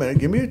 wait a minute,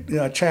 give me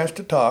a chance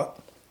to talk.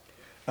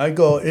 I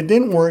go, it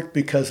didn't work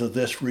because of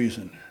this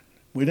reason.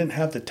 We didn't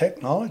have the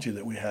technology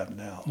that we have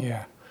now.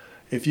 Yeah.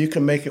 If you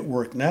can make it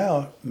work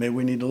now, maybe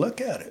we need to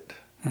look at it.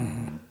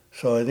 Mm-hmm.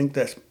 So I think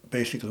that's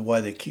basically why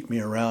they keep me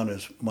around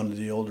as one of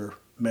the older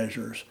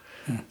measures.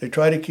 They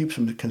try to keep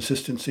some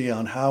consistency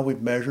on how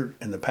we've measured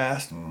in the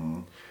past,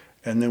 and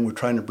then we're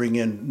trying to bring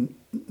in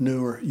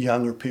newer,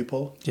 younger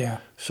people,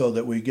 so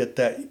that we get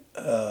that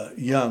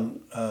young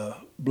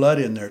blood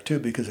in there too.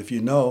 Because if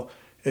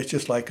it's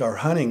just like our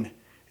hunting.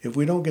 If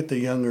we don't get the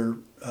younger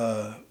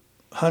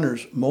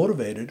hunters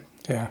motivated,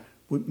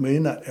 we may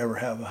not ever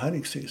have a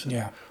hunting season.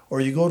 Yeah.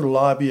 Or you go to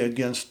lobby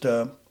against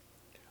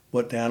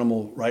what the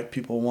animal right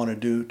people want to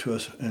do to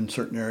us in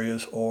certain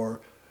areas,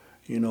 or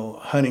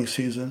hunting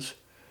seasons.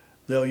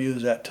 they'll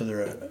use that to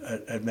their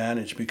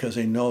advantage because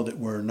they know that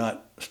we're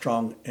not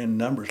strong in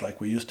numbers like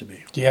we used to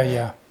be.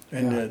 Yeah.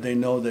 And they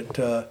know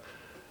that,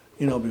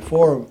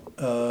 before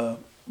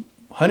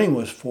hunting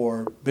was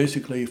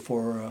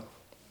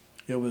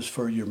it was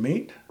for your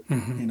meat,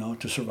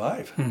 to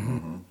survive.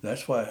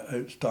 That's why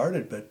it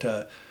started.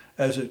 But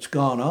as it's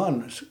gone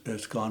on,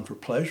 it's gone for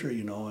pleasure,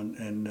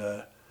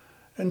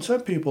 and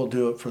some people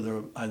do it for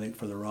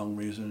the wrong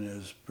reason,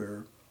 is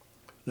for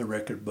the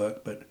record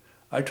book. But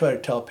I try to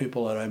tell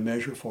people that I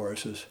measure for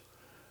us is,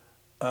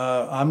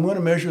 I'm going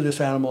to measure this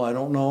animal. I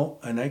don't know,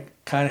 and I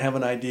kind of have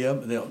an idea.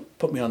 They'll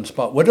put me on the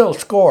spot. What it'll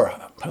score?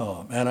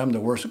 Oh man, I'm the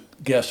worst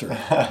guesser.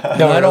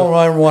 And I don't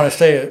ever want to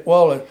say it.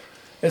 Well,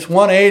 it's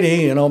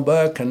 180,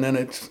 buck, and then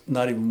it's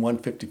not even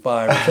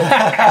 155.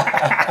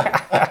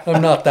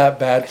 I'm not that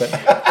bad, but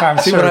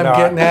see what I'm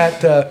getting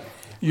at.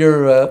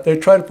 They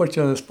try to put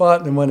you on the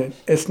spot, and when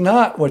it's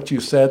not what you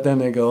said, then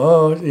they go,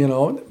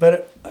 oh,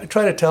 But I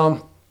try to tell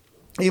them,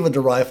 even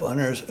the rifle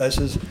hunters, I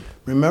says,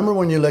 remember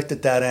when you looked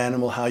at that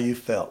animal, how you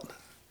felt?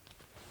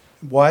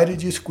 Why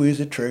did you squeeze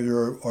the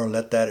trigger or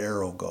let that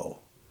arrow go?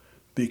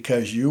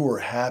 Because you were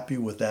happy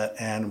with that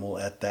animal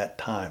at that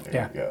time.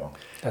 There you go.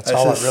 That's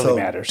all that really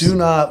matters. Do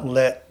not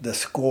let the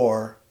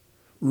score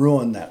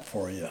ruin that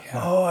for you.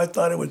 Yeah. Oh, I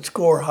thought it would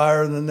score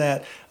higher than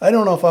that. I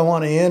don't know if I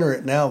want to enter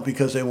it now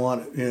because they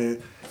want, a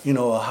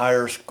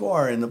higher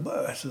score in the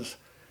book. I says,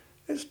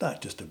 it's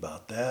not just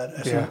about that.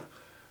 I said,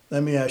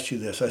 let me ask you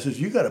this. I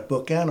says, you got a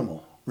book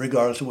animal,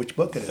 regardless of which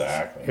book it is.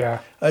 Exactly. Yeah.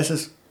 I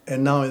says,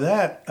 and not only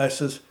that, I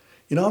says,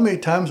 you know how many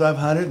times I've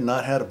hunted and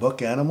not had a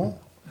book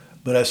animal?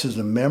 But I says,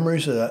 the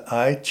memories that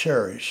I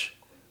cherish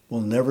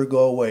will never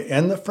go away.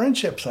 And the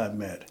friendships I've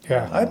met.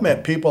 Yeah. I've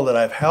met people that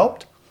I've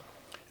helped,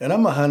 and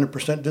I'm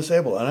 100%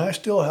 disabled. And I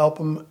still help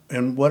them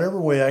in whatever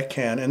way I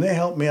can. And they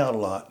help me out a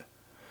lot.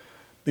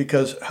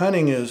 Because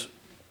hunting is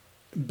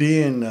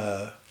being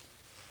a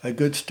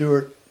good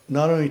steward,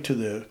 not only to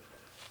the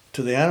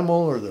animal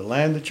or the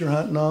land that you're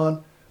hunting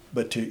on,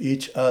 but to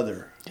each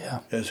other. Yeah.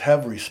 Is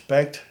have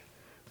respect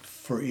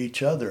for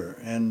each other.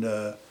 And,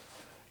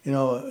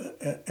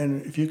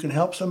 and if you can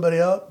help somebody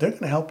out, they're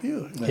going to help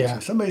you. Yeah.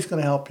 Somebody's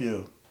going to help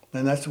you.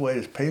 And that's the way it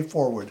is, pay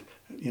forward,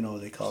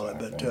 they call it.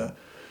 But,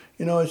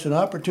 it's an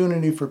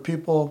opportunity for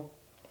people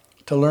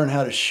to learn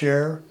how to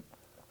share,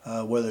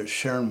 whether it's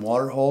sharing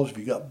water holes. If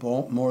you got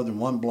more than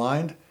one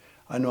blind,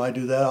 I know I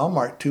do that. I'll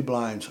mark 2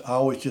 blinds. I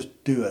always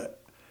just do it.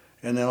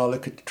 And then I'll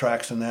look at the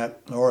tracks and that.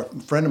 Or if a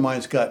friend of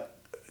mine's got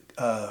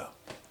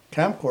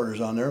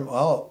camcorders on there,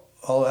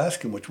 I'll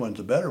ask him which one's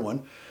the better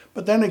one.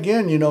 But then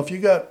again, if you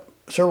got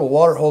several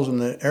water holes in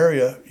the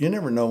area, you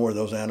never know where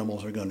those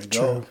animals are going to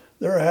go. True.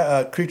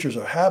 They're creatures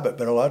of habit,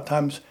 but a lot of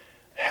times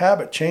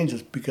habit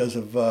changes because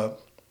of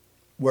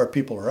where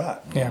people are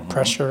at. Yeah,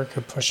 pressure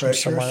could push them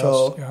somewhere so,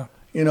 else. Yeah.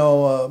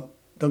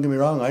 Don't get me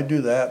wrong, I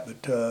do that,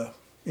 but,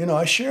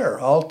 I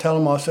share. I'll tell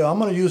them, I'll say, I'm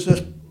going to use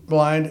this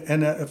blind,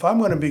 and if I'm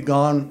going to be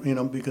gone,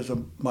 because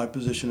of my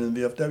position in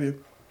the VFW,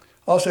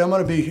 I'll say I'm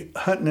going to be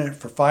hunting it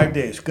for 5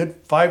 days, good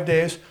 5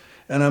 days,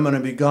 and I'm going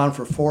to be gone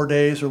for 4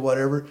 days or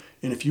whatever.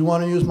 And if you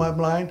want to use my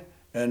blind,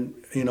 and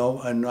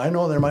and I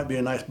know there might be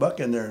a nice buck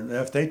in there, and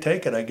if they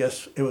take it, I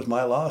guess it was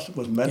my loss. It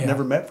was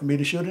never meant for me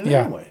to shoot it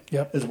anyway.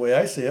 Yep. Is the way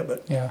I see it.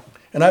 But yeah.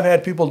 And I've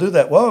had people do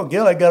that. Whoa,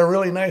 Gil, I got a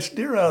really nice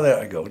deer out of that.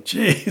 I go,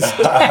 geez.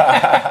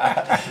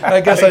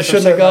 I guess I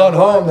shouldn't have gone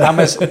home.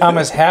 I'm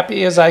as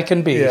happy as I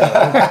can be. Yeah.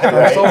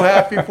 I'm so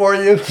happy for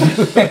you.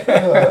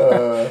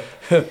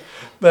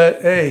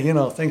 But hey,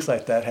 things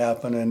like that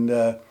happen,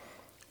 and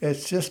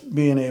it's just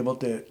being able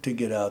to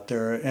get out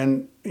there.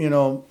 And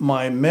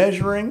my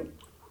measuring,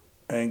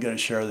 I'm going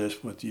to share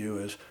this with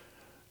you,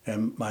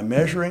 and my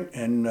measuring,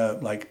 and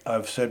like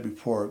I've said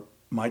before,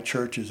 my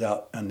church is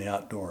out in the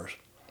outdoors.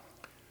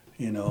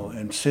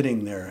 And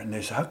sitting there. And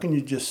they say, how can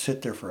you just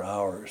sit there for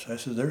hours? I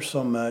said, there's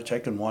so much. I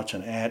can watch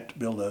an ant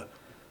build a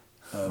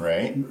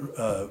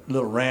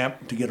little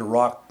ramp to get a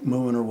rock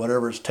moving or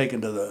whatever it's taken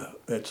to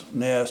its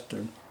nest,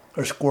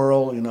 or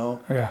squirrel,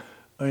 Yeah.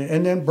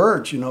 And then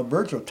birds,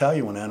 birds will tell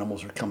you when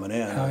animals are coming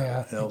in. Oh,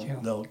 yeah.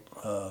 They'll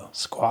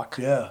squawk.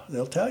 Yeah,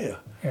 they'll tell you.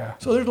 Yeah.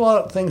 So there's a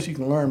lot of things you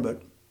can learn,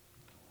 but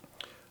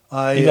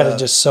you got to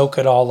just soak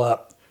it all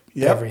up.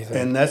 Yep, everything.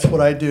 And that's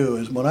what I do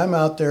is when I'm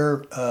out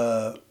there,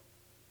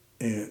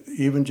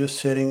 even just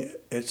sitting,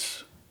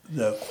 it's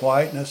the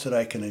quietness that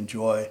I can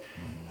enjoy.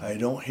 I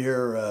don't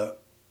hear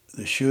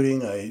the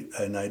shooting,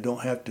 and I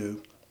don't have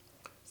to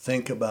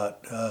think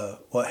about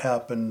what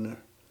happened,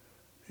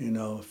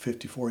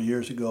 54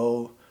 years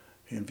ago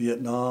in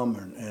Vietnam,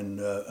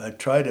 and I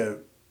try to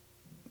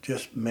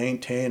just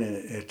maintain, and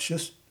it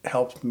just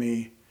helps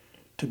me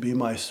to be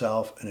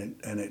myself, and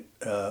it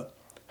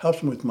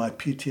helps me with my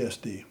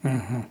PTSD.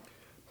 Mm-hmm.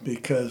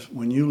 Because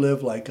when you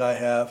live like I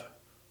have,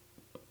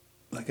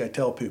 like I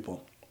tell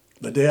people,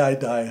 the day I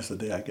die is the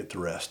day I get to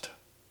rest.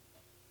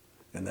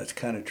 And that's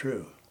kind of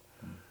true.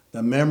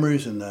 The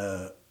memories and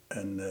the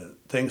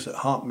things that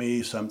haunt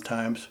me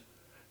sometimes,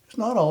 it's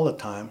not all the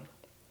time.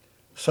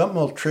 Something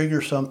will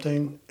trigger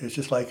something. It's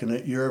just like in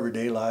your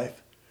everyday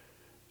life.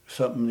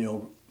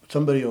 Something,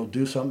 somebody will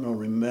do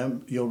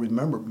something, you'll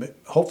remember,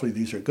 hopefully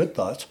these are good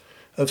thoughts,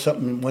 of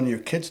something one of your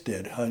kids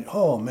did.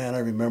 Oh man, I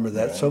remember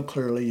that so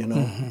clearly, you know.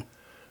 Mm-hmm.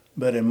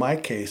 But in my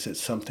case,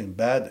 it's something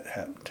bad that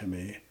happened to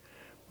me.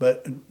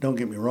 But don't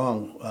get me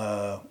wrong,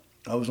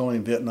 I was only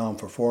in Vietnam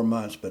for 4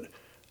 months, but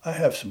I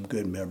have some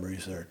good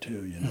memories there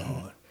too, you know.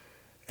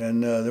 Mm-hmm.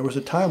 And there was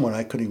a time when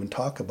I couldn't even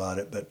talk about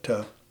it,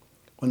 but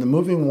when the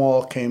moving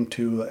wall came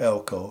to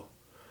Elko,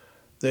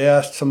 they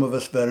asked some of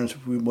us veterans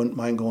if we wouldn't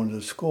mind going to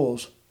the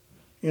schools,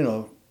 you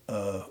know,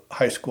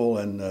 high school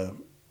and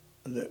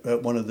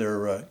at one of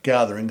their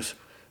gatherings.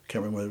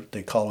 Can't remember what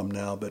they call them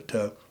now, but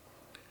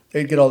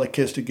they'd get all the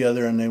kids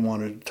together and they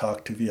wanted to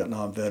talk to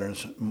Vietnam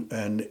veterans,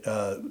 and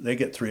they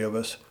get 3 of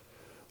us.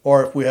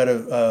 Or if we had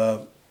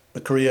a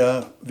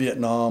Korea,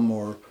 Vietnam,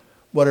 or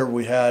whatever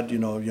we had, you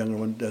know, younger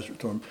one, Desert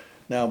Storm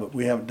now, but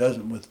we haven't done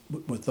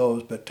it with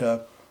those. But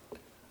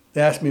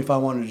they asked me if I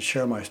wanted to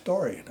share my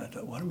story. And I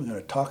thought, what am I going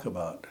to talk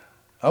about?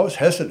 I was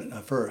hesitant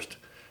at first.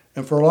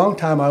 And for a long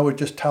time, I would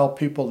just tell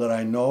people that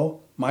I know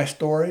my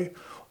story,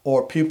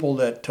 or people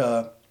that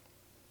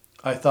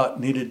I thought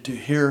needed to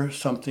hear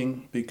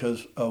something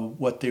because of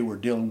what they were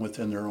dealing with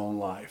in their own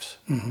lives.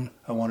 Mm-hmm.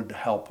 I wanted to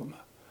help them.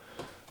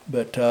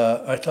 But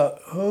I thought,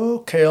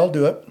 okay, I'll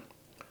do it.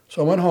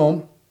 So I went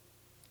home,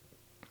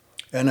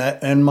 and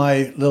in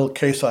my little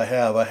case I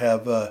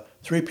have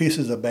 3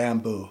 pieces of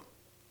bamboo.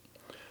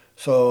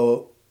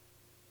 So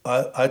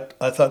I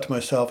thought to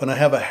myself, and I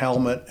have a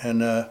helmet,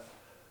 and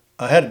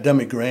I had a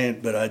dummy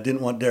grenade, but I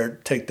didn't want to dare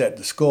take that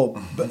to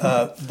school.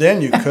 But,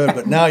 then you could,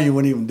 but now you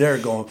wouldn't even dare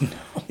go,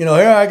 you know,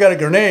 here I got a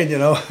grenade, you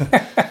know.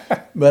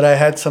 But I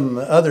had some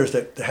others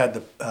that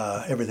had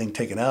everything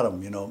taken out of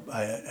them, you know.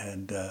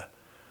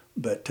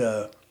 But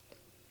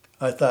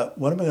I thought,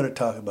 what am I going to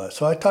talk about?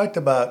 So I talked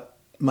about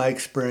my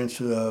experience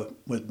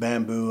with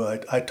bamboo.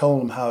 I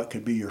told them how it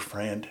could be your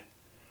friend.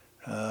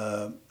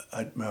 I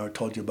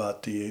told you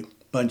about the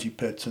bungee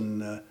pits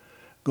and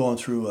going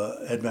through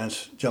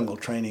advanced jungle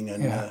training,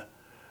 and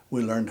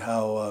we learned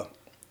how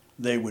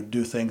they would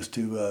do things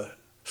to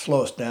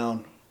slow us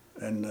down.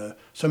 And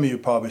some of you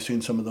have probably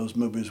seen some of those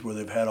movies where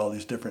they've had all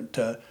these different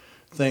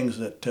things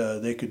that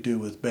they could do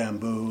with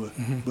bamboo,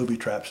 mm-hmm. booby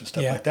traps and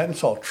stuff like that. And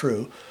it's all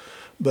true.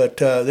 But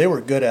they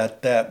were good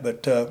at that.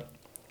 But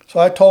so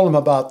I told them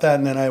about that,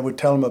 and then I would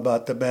tell them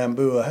about the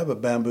bamboo. I have a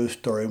bamboo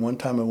story. One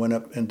time I went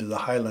up into the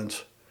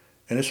highlands,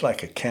 and it's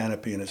like a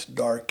canopy, and it's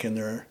dark in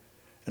there.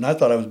 And I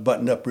thought I was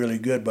buttoned up really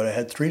good, but I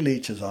had 3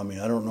 leeches on me.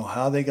 I don't know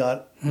how they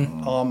got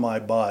on my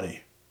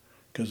body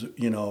because,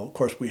 you know, of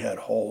course we had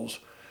holes.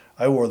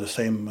 I wore the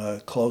same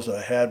clothes that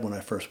I had when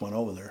I first went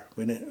over there.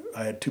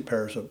 I had 2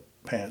 pairs of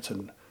pants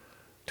and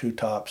 2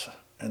 tops,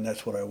 and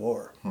that's what I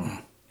wore.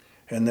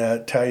 And I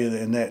tell you,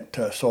 in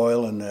that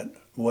soil and that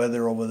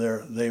weather over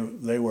there,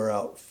 they wear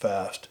out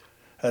fast.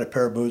 I had a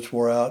pair of boots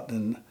wore out,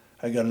 and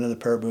I got another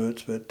pair of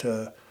boots, but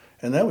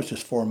and that was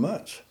just 4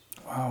 months.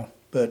 Wow.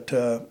 But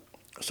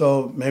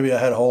so maybe I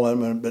had a hole in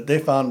them, but they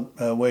found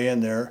a way in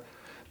there.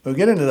 But we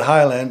get into the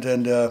highland,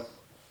 and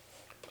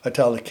I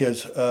tell the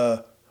kids,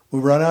 we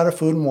run out of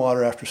food and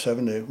water after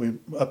 7 days. We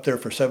up there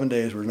for 7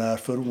 days. We ran out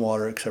of food and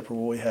water except for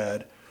what we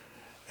had,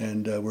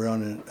 and we're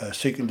on a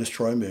seek and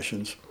destroy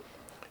missions.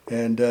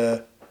 And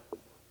the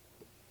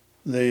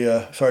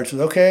sergeant says,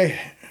 "Okay,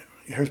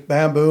 here's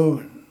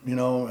bamboo, you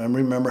know, and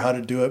remember how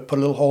to do it. Put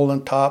a little hole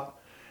on top,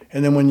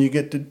 and then when you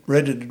get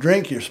ready to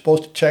drink, you're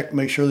supposed to check,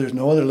 make sure there's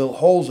no other little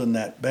holes in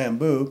that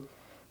bamboo,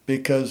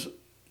 because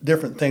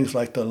different things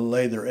like to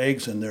lay their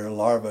eggs in there,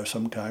 larvae of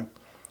some kind."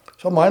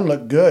 So mine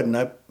looked good, and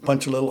I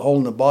punched a little hole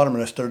in the bottom,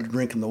 and I started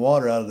drinking the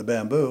water out of the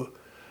bamboo.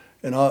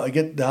 And I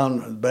get down,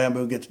 the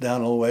bamboo gets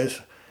down a little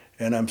ways,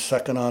 and I'm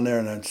sucking on there,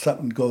 and then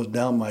something goes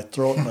down my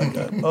throat, and I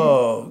go,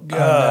 "Oh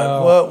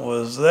God, what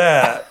was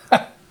that?"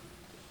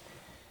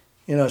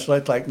 You know, it's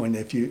like when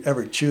if you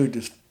ever chewed,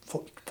 just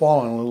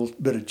falling a little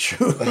bit of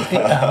chew.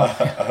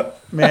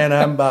 Man,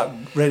 I'm about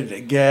ready to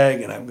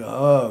gag, and I'm going,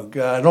 "Oh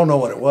God," I don't know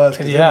what it was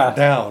because it went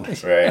down.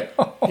 Right.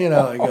 You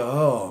know, I go,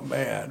 "Oh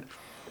man."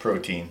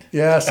 Protein.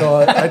 Yeah, so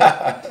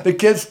the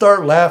kids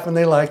start laughing.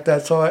 They like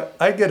that, so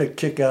I get a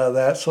kick out of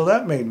that. So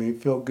that made me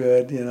feel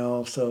good, you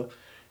know. So,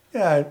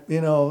 yeah,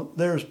 you know,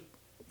 there's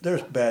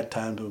bad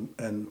times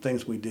and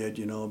things we did,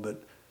 you know,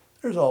 but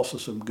there's also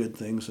some good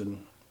things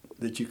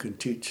that you can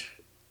teach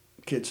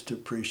kids to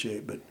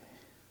appreciate. But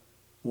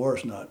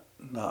war's not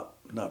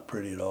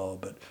pretty at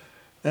all.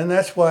 And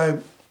that's why,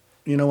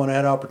 you know, when I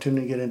had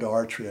opportunity to get into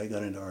archery, I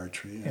got into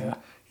archery. Yeah.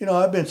 You know,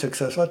 I've been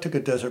successful. I took a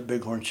desert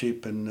bighorn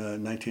sheep in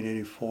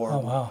 1984. Oh,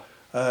 wow.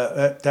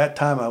 At that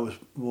time, I was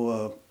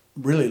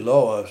really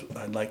low. I was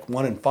like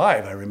 1 in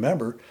 5, I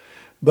remember.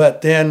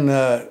 But then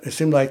it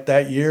seemed like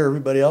that year,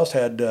 everybody else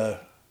had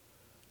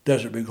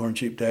desert bighorn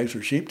sheep tags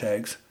or sheep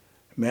tags.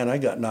 Man, I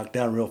got knocked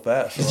down real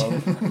fast. So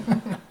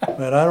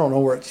man, I don't know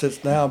where it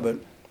sits now, but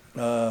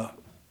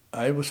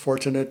I was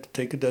fortunate to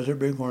take a desert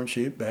bighorn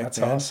sheep back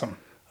then. That's awesome.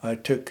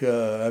 I've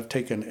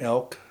taken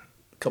elk,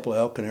 a couple of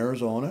elk in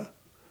Arizona.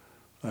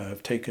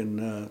 I've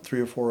taken 3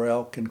 or 4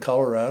 elk in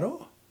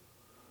Colorado,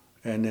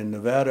 and in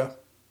Nevada,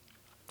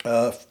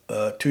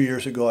 2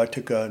 years ago, I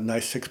took a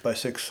nice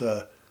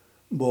 6x6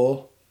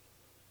 bull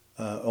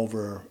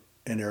over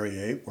in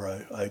Area 8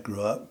 where I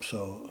grew up.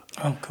 So,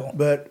 Oh, cool.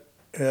 but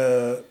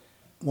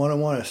what I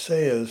want to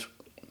say is,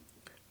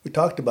 we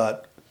talked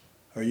about,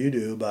 or you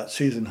do, about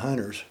seasoned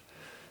hunters.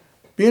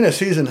 Being a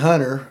seasoned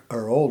hunter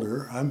or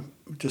older, I'm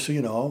just so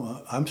you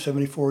know, I'm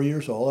 74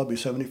 years old. I'll be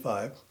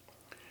 75,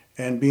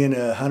 and being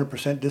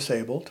 100%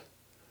 disabled,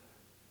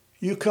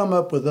 you come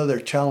up with other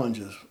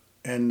challenges.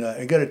 And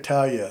I got to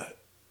tell you,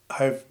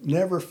 I've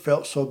never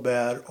felt so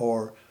bad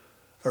or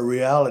a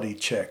reality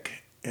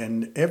check.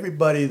 And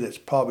everybody that's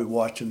probably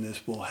watching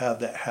this will have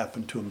that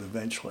happen to them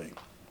eventually.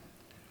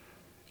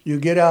 You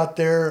get out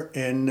there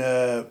and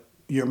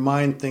your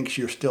mind thinks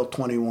you're still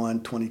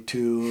 21,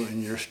 22,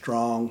 and you're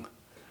strong,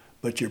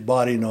 but your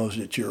body knows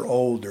that you're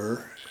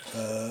older.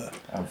 I'm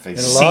In a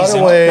facing lot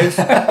of ways.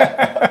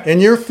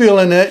 And you're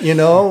feeling it, you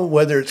know,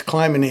 whether it's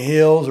climbing the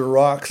hills or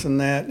rocks and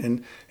that.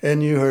 And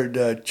you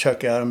heard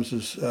Chuck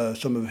Adams'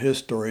 some of his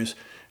stories,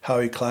 how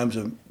he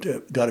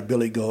got a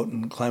billy goat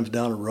and climbs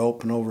down a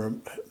rope and over,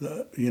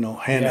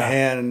 hand to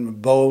hand and a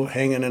bow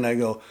hanging. And I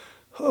go,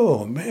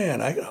 oh,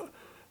 man,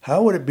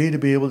 how would it be to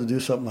be able to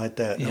do something like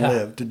that and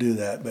live to do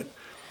that? But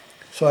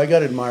so I got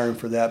to admire him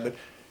for that. But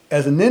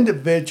as an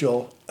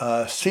individual,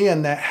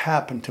 seeing that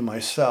happen to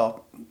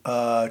myself,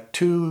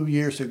 2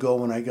 years ago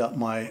when I got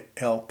my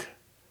elk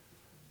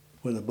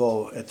with a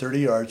bow at 30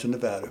 yards in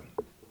Nevada,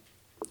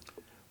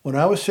 when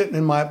I was sitting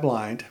in my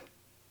blind,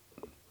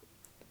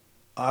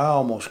 I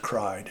almost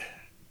cried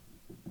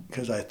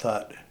because I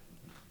thought,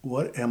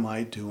 what am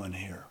I doing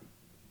here?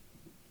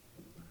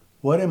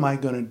 What am I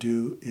going to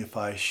do if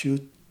I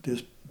shoot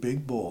this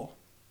big bull?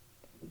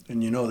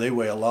 And you know, they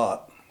weigh a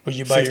lot. Were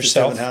you by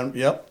yourself?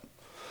 Yep.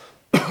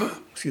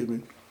 Excuse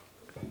me.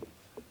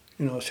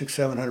 You know, a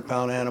 600-700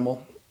 pound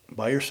animal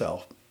by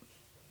yourself.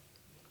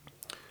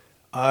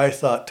 I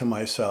thought to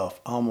myself,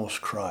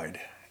 almost cried,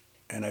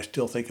 and I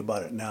still think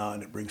about it now,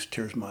 and it brings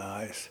tears to my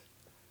eyes.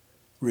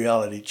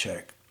 Reality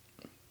check.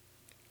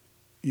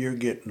 You're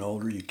getting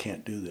older, you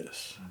can't do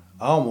this.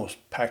 I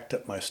almost packed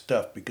up my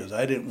stuff because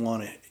I didn't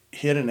want to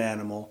hit an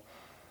animal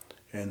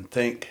and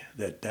think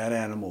that that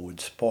animal would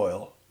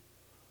spoil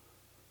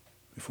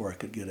before I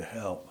could get a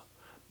help.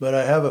 But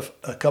I have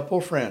a couple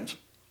of friends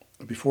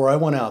before I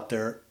went out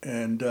there,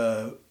 and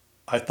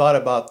I thought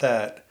about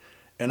that.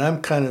 And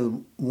I'm kind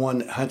of one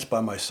that hunts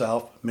by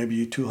myself. Maybe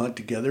you two hunt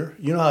together.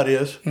 You know how it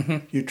is.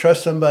 Mm-hmm. You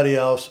trust somebody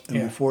else,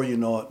 and before you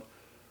know it,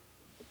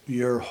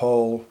 your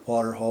whole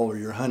water hole or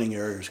your hunting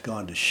area is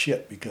gone to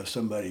shit because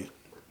somebody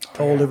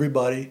told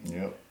everybody.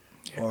 Yep.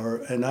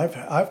 And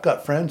I've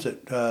got friends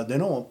that they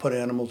don't want to put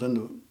animals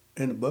in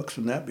the books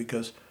and that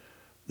because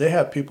they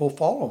have people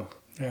follow them.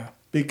 Yeah.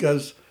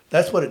 Because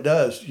that's what it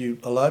does.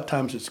 A lot of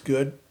times it's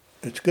good.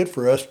 It's good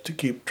for us to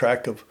keep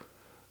track of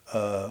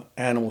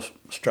animal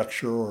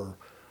structure or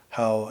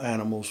how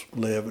animals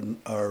live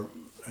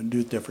and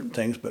do different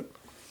things. But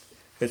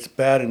it's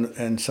bad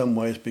in some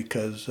ways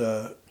because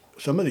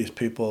some of these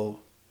people,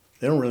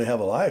 they don't really have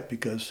a life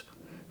because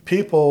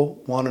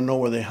people want to know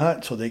where they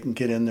hunt so they can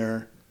get in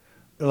there.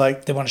 They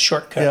want a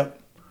shortcut. Yeah.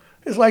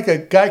 It's like a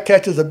guy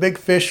catches a big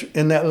fish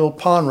in that little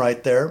pond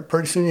right there.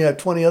 Pretty soon you have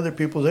 20 other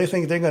people. They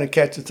think they're going to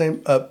catch the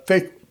same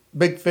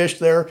big fish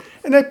there.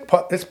 And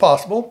it's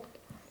possible.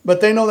 But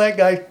they know that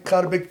guy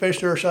caught a big fish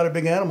there or shot a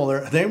big animal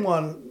there. They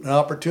want an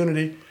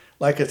opportunity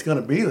like it's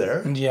going to be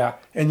there. Yeah.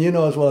 And you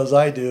know as well as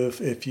I do,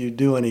 if you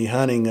do any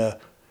hunting,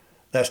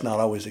 that's not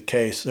always the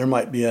case. There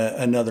might be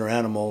another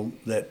animal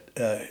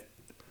that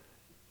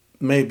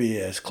may be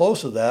as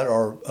close to that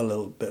or a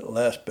little bit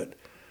less. But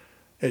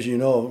as you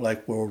know,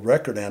 like world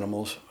record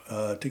animals,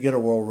 to get a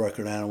world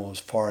record animal is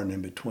far and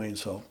in between.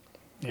 So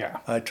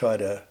I try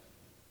to...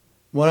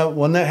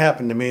 When that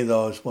happened to me,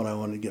 though, is when I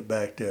wanted to get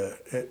back to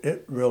it.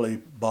 It really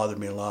bothered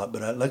me a lot.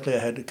 But luckily I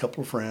had a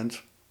couple of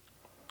friends.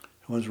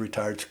 One's a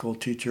retired school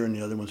teacher and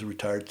the other one's a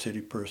retired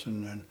city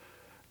person. And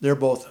they're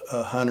both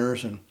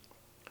hunters, and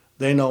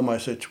they know my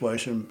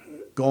situation.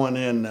 Going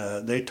in,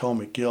 they told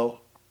me, Gil,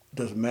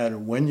 doesn't matter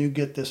when you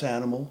get this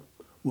animal,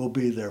 we'll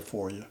be there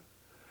for you.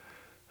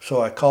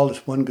 So I called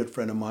this one good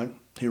friend of mine.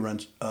 He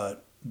runs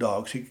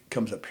dogs. He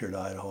comes up here to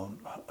Idaho and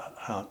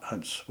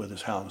hunts with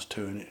his hounds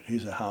too. And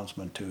he's a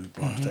houndsman too. He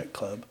belongs to that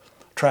club.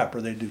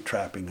 Trapper. They do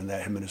trapping and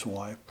that. Him and his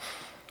wife.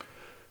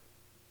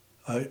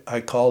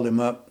 I called him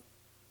up.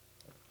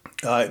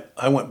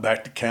 I went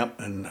back to camp,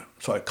 and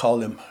so I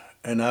called him,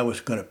 and I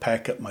was going to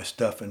pack up my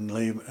stuff and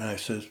leave. And I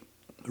says,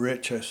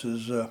 Rich, I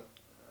says,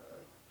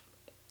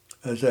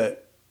 does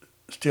that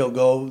still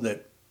go?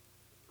 That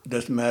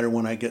doesn't matter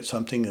when I get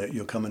something that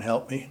you'll come and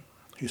help me?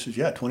 He says,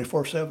 yeah,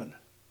 24/7.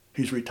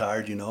 He's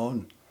retired, you know,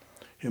 and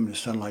him and his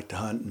son like to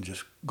hunt and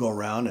just go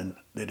around, and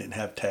they didn't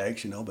have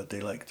tags, you know, but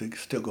they like to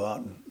still go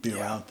out and be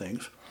around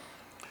things.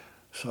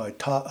 So I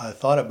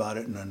thought about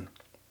it, and then,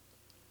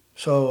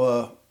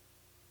 so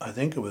I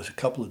think it was a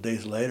couple of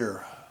days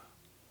later,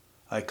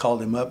 I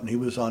called him up, and he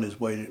was on his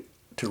way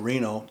to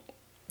Reno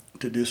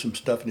to do some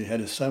stuff, and he had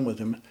his son with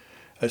him.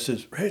 I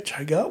says, Rich,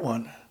 I got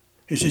one.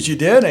 He says, you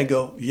did? I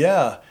go,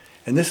 yeah.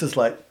 And this is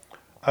like,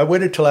 I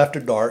waited till after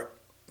dark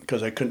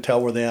because I couldn't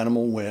tell where the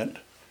animal went.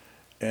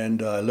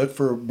 And I looked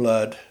for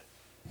blood.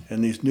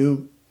 And these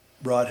new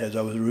broadheads,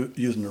 I was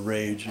using the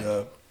Rage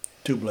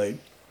 2-blade.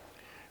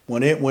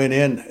 When it went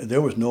in,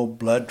 there was no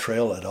blood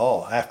trail at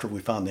all. After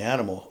we found the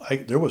animal,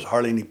 there was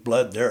hardly any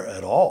blood there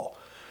at all.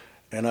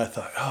 And I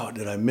thought, oh,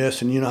 did I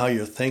miss? And you know how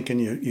you're thinking,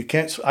 you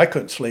can't, I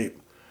couldn't sleep.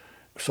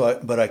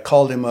 But I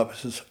called him up. I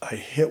says, I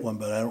hit one,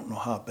 but I don't know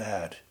how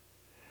bad.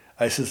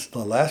 I says, the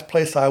last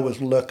place I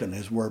was looking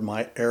is where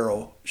my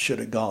arrow should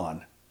have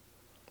gone.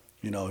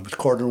 It was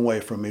quartering away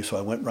from me, so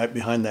I went right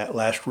behind that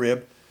last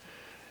rib.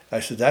 I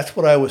said, that's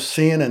what I was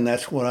seeing, and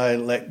that's when I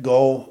let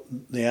go.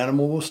 The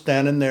animal was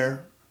standing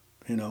there,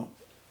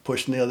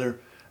 pushing the other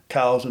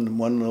cows and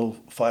one little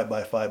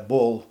 5x5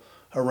 bull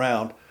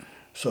around,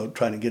 so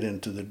trying to get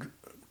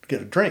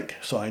a drink.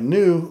 So I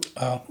knew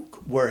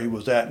where he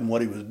was at and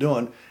what he was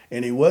doing,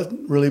 and he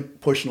wasn't really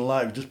pushing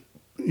alive, just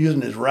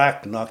using his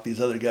rack to knock these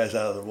other guys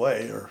out of the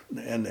way,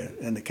 and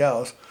the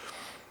cows.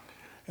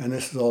 And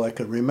this is all I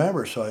could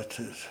remember. So I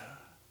said,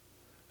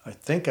 I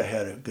think I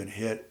had a good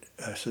hit.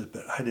 I said,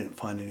 but I didn't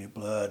find any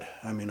blood.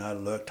 I mean, I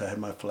looked, I had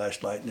my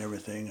flashlight and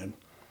everything, and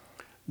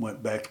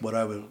went back to what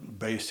I was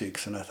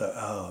basics. And I thought,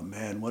 oh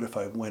man, what if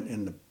I went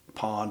in the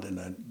pond and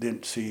I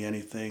didn't see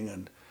anything?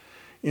 And,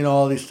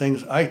 all these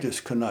things. I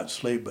just could not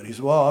sleep. But he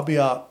said, well, I'll be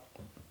out.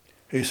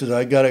 He says,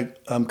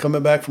 I'm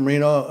coming back from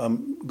Reno.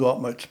 I'm go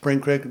out my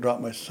Spring Creek and drop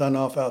my son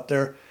off out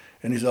there.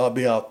 And he said, I'll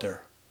be out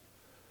there.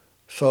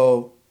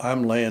 So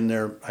I'm laying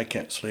there. I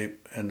can't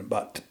sleep. And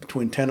about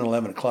between 10 and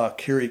 11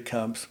 o'clock, here he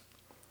comes.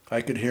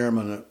 I could hear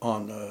him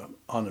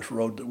on this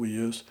road that we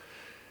use.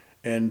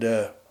 And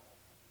I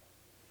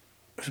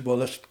said, well,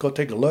 let's go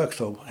take a look.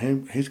 So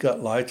he's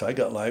got lights. I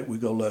got light. We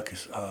go look. He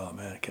said, oh,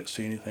 man, I can't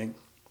see anything.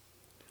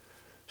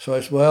 So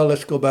I said, well,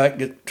 let's go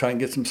back, try and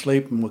get some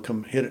sleep, and we'll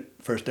come hit it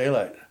first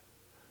daylight.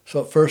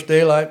 So at first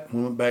daylight,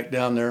 we went back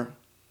down there.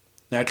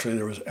 Naturally,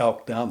 there was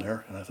elk down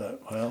there. And I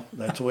thought, well,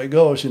 that's the way it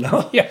goes,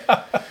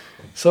 Yeah.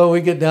 So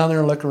we get down there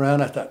and look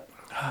around. I thought,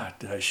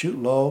 did I shoot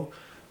low?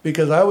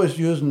 Because I was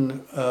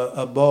using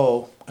a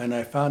bow, and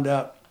I found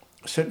out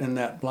sitting in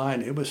that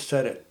blind, it was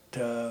set at,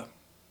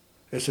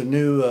 it's a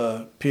new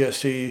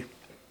PSC,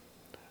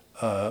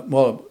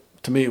 well,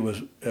 to me it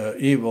was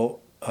Evo,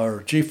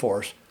 or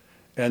G-Force.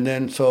 And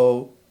then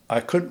so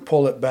I couldn't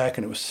pull it back,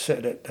 and it was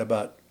set at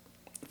about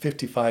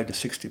 55 to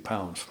 60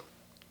 pounds.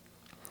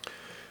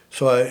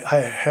 So I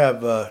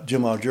have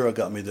Jim Aldura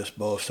got me this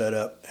bow set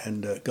up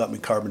and got me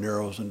carbon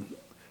arrows. And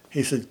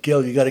he said,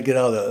 Gil, you got to get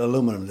out of the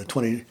aluminum, the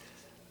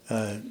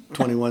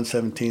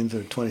 2117s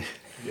or 20.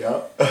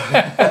 Yeah.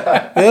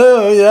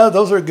 yeah,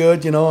 those are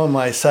good,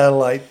 my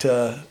satellite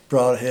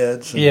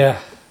broadheads. And,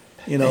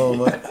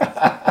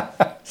 Yeah.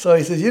 So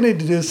he says, you need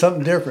to do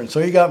something different.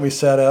 So he got me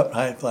set up.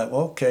 I thought,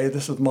 well, okay,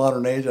 this is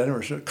modern age. I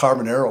never shot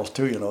carbon arrows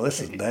too,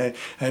 this is dang.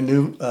 I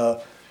knew.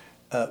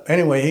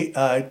 Anyway,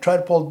 I tried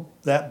to pull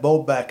that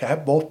bow back. I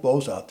have both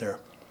bows out there.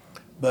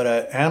 But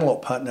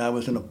antelope hunting, I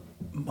was in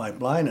my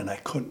blind and I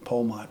couldn't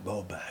pull my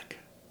bow back.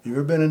 You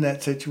ever been in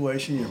that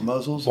situation? Your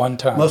muscles? One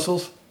time.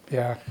 Muscles?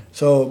 Yeah.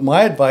 So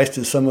my advice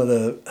to some of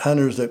the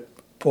hunters that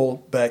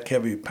pull back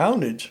heavy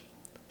poundage,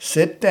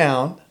 sit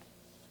down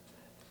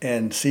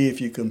and see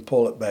if you can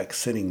pull it back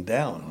sitting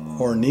down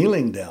or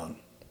kneeling down,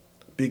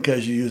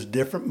 because you use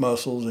different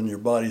muscles and your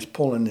body's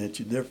pulling at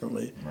you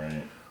differently.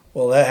 Right.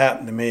 Well, that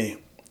happened to me.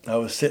 I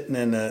was sitting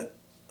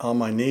on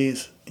my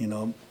knees,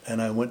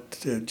 and I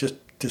went just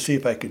to see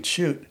if I could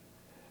shoot,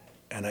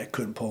 and I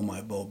couldn't pull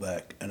my bow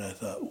back. And I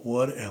thought,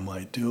 what am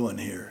I doing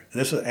here?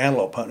 This is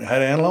antelope hunting. I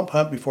had an antelope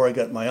hunt before I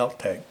got my elk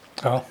tag,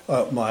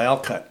 my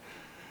elk hunt.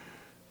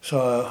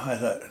 So I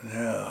thought,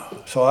 yeah.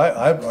 So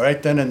I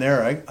right then and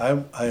there,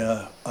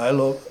 I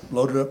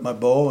loaded up my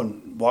bow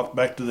and walked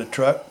back to the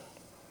truck.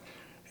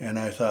 And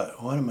I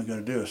thought, what am I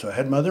going to do? So I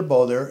had my other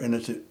bow there, and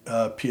it's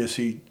a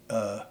PSC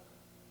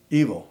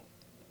Evo.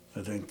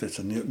 I think that's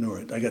a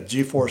newer. I got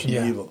G-Force and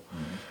Evo.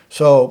 Mm-hmm.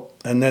 So,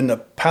 and then the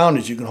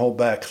poundage you can hold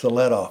back the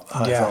lead off.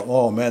 I thought,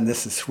 oh man,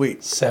 this is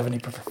sweet.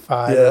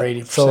 75 or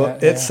 80%. So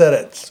it's set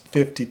at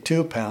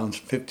 52 pounds,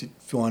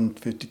 51,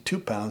 52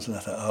 pounds. And I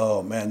thought,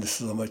 oh man, this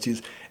is so much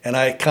easier. And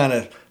I kind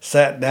of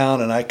sat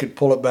down and I could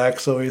pull it back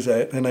so easy.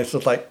 And it's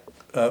just like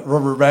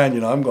rubber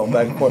band, I'm going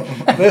back and forth.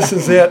 This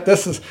is it.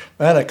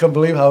 Man, I couldn't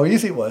believe how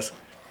easy it was.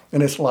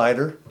 And it's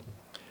lighter.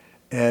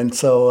 And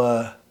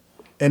so,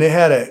 and it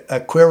had a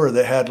quiver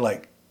that had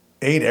like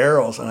 8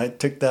 arrows, and I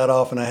took that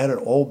off, and I had an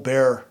old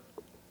bear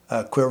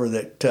quiver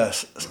that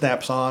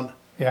snaps on.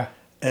 Yeah.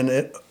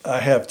 And I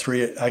have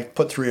 3. I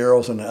put 3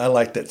 arrows in it. I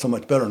liked it so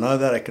much better. Now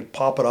that I could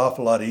pop it off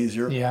a lot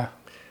easier. Yeah.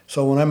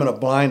 So when I'm in a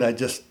blind, I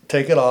just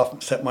take it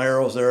off, set my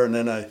arrows there, and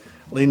then I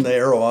lean the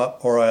arrow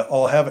up, or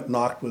I'll have it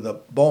knocked with a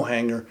bow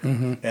hanger,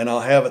 and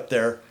I'll have it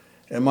there.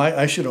 And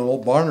I shoot an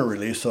old Barner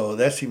release, so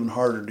that's even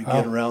harder to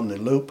get around the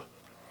loop.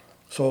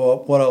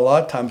 So what a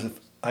lot of times, if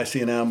I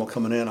see an animal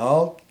coming in,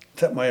 I'll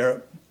set my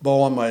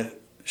bow on my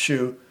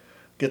shoe,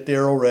 get the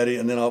arrow ready,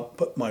 and then I'll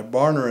put my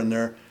Barner in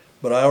there,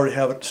 but I already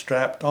have it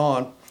strapped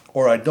on,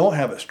 or I don't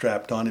have it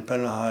strapped on,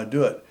 depending on how I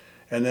do it.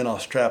 And then I'll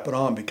strap it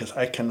on because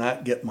I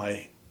cannot get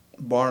my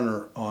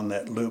barner on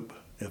that loop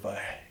if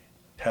I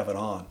have it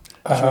on.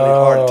 It's really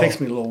hard. It takes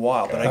me a little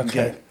while, but I can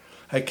get it.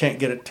 I can't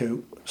get it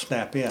to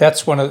snap in.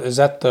 That's is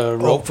that the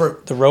rope?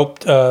 The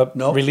rope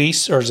no.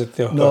 Release, or is it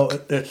the hook? No,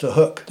 it's a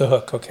hook. The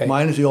hook, okay.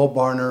 Mine is the old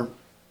Barner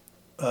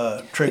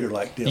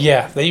trigger-like deal.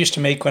 Yeah, they used to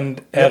make one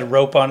that had a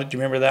rope on it. Do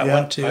you remember that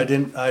one too?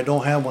 I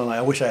don't have one.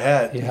 I wish I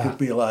had. Yeah. It would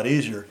be a lot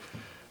easier.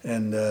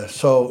 And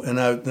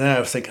then I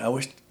was thinking, I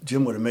wish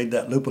Jim would have made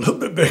that loop a little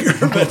bit bigger.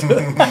 But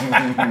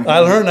I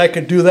learned I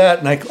could do that,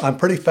 and I'm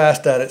pretty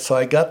fast at it. So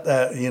I got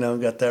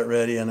that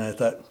ready, and I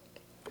thought,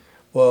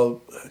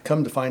 well,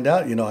 come to find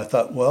out, I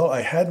thought, well,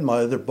 I had my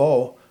other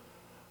bow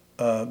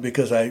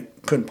because I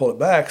couldn't pull it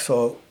back.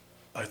 So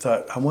I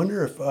thought, I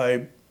wonder if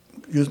I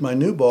use my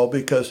new bow,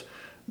 because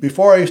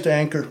before I used to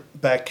anchor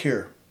back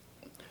here.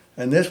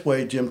 And this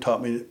way, Jim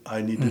taught me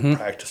I need to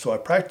practice. So I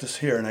practiced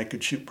here, and I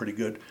could shoot pretty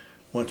good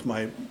once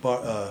my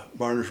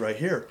barner's right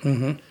here.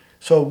 Mm-hmm.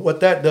 So what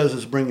that does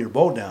is bring your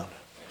bow down.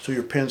 So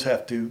your pins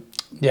have to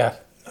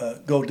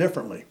go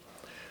differently.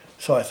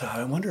 So I thought,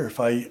 I wonder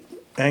if I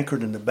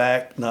anchored in the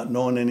back, not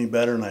knowing any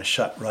better, and I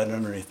shot right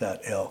underneath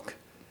that elk.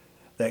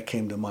 That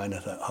came to mind. I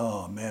thought,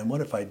 oh man,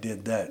 what if I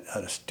did that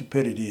out of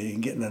stupidity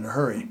and getting in a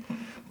hurry?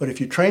 But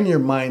if you train your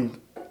mind,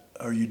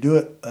 or you do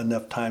it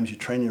enough times, you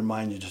train your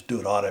mind, you just do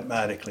it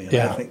automatically. And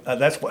I think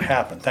that's what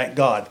happened, thank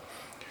God.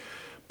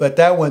 But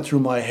that went through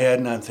my head,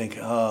 and I'm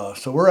thinking,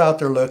 so we're out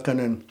there looking,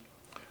 and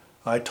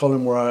I told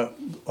him where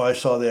I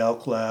saw the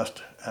elk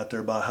last, out there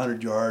about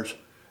 100 yards,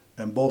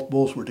 and both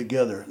bulls were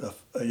together,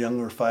 a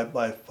younger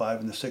 5x5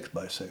 and the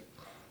 6x6.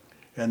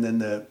 And then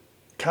the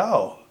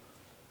cow,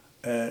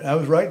 and I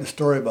was writing a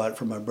story about it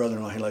for my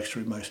brother-in-law. He likes to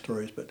read my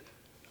stories, but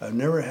I've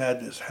never had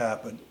this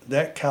happen.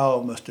 That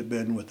cow must have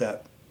been with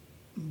that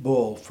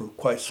bull for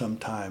quite some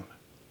time.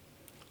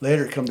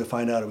 Later, come to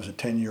find out it was a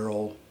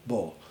 10-year-old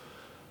bull.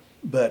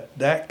 But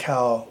that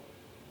cow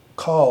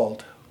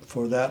called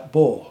for that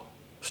bull,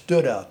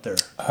 stood out there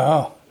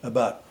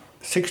about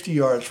 60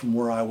 yards from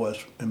where I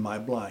was in my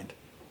blind,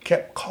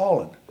 kept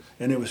calling,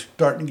 and it was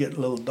starting to get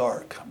a little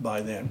dark by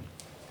then.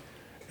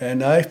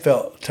 And I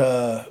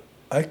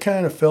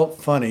kind of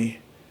felt funny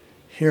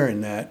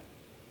hearing that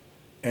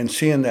and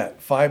seeing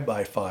that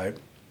 5x5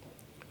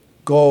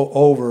 go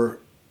over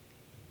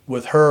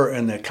with her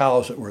and the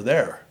cows that were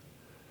there.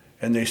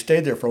 And they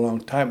stayed there for a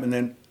long time, and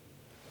then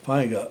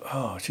finally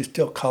she's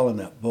still calling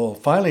that bull.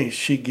 Finally,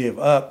 she gave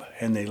up,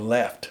 and they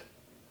left.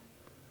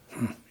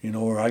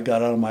 Where I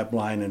got out of my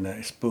blind and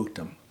I spooked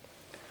them.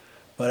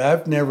 But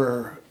I've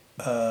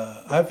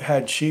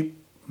had sheep,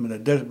 the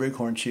desert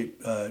bighorn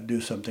sheep,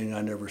 do something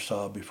I never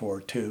saw before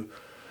too.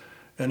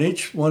 And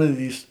each one of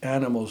these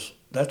animals,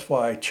 that's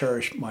why I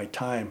cherish my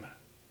time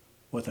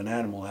with an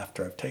animal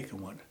after I've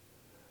taken one.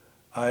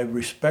 I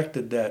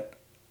respected that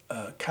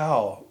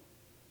cow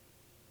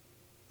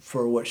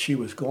for what she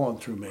was going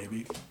through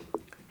maybe,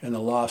 and the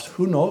loss.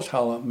 Who knows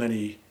how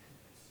many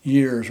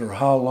years or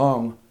how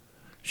long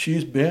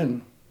she's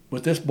been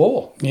with this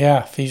bull.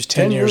 Yeah, if he's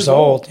 10 years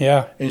old,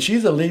 yeah. And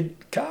she's a lead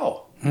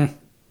cow.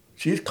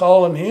 She's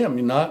calling him,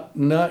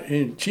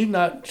 she's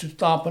not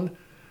stomping,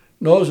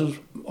 nose is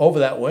over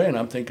that way, and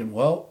I'm thinking,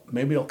 well,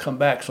 maybe he'll come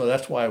back. So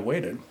that's why I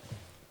waited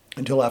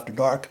until after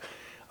dark.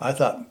 I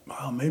thought,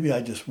 well, maybe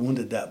I just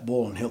wounded that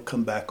bull and he'll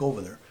come back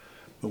over there.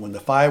 But when the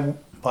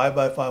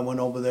 5x5 went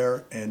over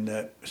there and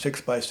that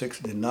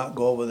 6x6 did not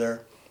go over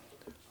there,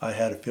 I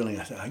had a feeling,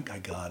 I said, I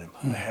got him.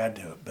 I had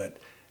to, but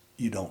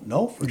you don't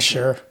know for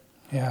sure.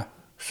 Yeah.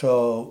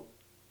 So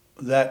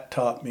that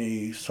taught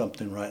me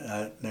something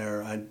right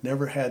there. I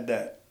never had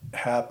that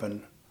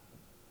happen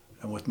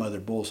with my other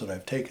bulls that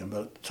I've taken,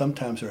 but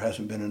sometimes there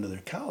hasn't been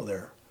another cow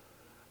there.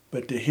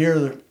 But to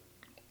hear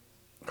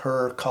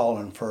her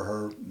calling for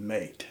her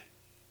mate,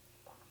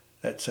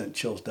 that sent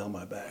chills down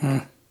my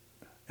back.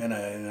 And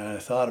I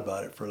thought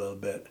about it for a little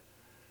bit.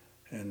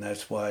 And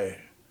that's why,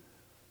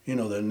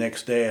 the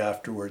next day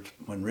afterwards,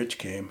 when Rich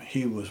came,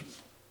 he was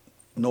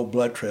no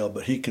blood trail,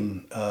 but he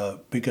can,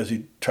 because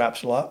he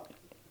traps a lot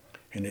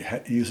and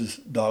he uses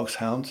dogs,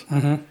 hounds,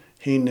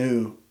 he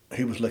knew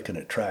he was looking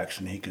at tracks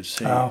and he could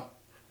see. Oh.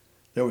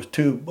 There was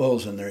 2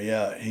 bulls in there,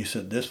 yeah. He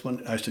said, this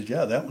one? I said,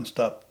 yeah, that one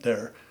stopped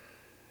there.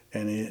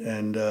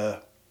 And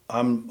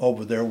I'm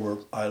over there where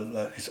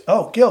he said,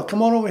 oh, Gil,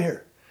 come on over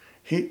here.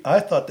 I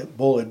thought that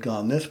bull had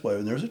gone this way,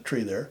 and there's a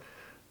tree there.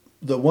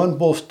 The one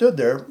bull stood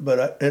there,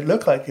 but it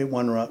looked like it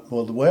went around.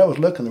 Well, the way I was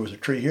looking, there was a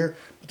tree here,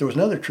 but there was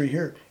another tree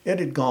here. It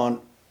had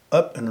gone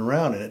up and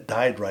around, and it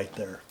died right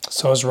there.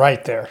 So it was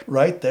right there.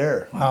 Right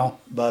there. Wow.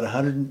 About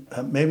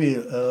 100, maybe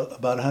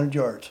about 100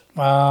 yards.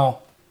 Wow.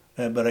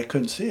 But I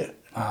couldn't see it.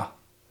 Wow.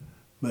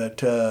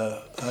 But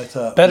I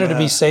thought, better to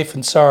be safe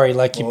than sorry,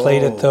 like you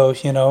played it though,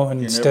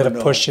 and instead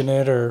of pushing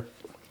it or.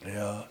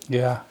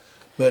 Yeah.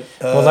 But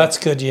well, that's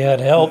good. You had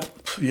help.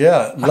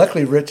 Yeah,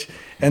 luckily Rich.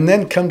 And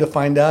then come to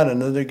find out,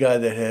 another guy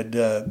that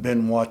had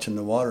been watching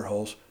the water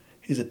holes.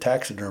 He's a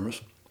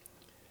taxidermist.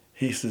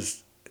 He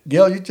says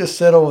Gil, you just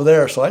sit over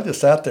there. So I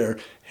just sat there.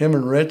 Him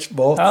and Rich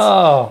both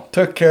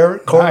took care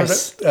of it, quartered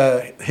nice.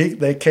 it.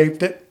 They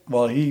caped it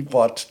while he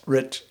watched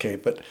Rich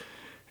cape it.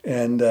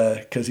 And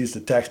because he's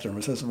the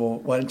taxidermist, I said, well,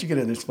 why didn't you get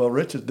in? He said, well,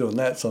 Rich is doing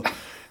that. So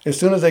as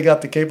soon as they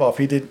got the cape off,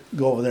 he did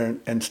go over there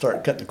and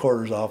start cutting the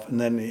quarters off. And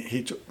then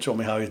he showed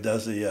me how he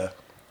does the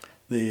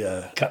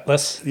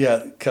Cutlass.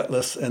 Yeah,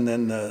 cutlass, and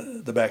then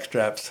the back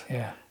straps.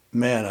 Yeah.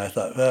 Man, I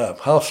thought,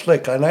 how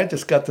slick. And I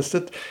just got to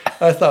sit.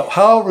 I thought,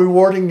 how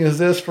rewarding is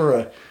this for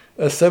a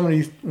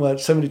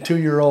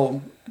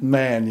 72-year-old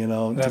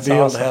man, That's to be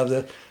able awesome. to have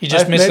this. You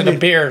just missing the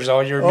beers.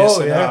 All you're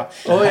missing. Yeah.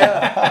 Oh,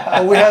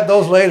 yeah. Well, we had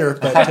those later.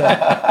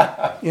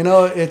 But,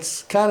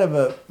 it's kind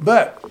of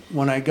but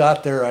when I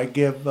got there, I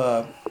give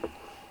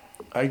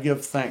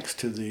thanks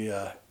to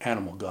the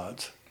animal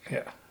gods.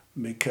 Yeah.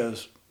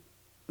 Because,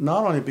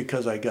 not only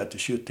because I got to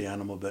shoot the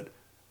animal, but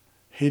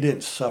he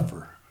didn't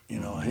suffer. He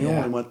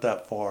only went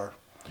that far.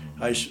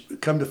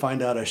 Come to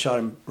find out, I shot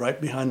him right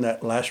behind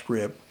that last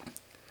rib,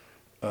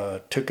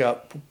 took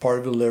out part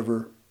of the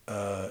liver,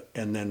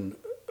 and then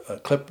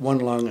clipped one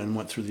lung and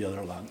went through the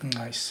other lung.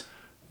 Nice.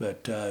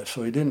 But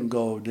so he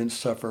didn't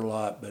suffer a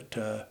lot. But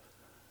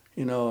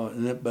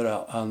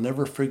but I'll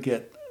never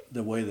forget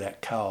the way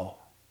that cow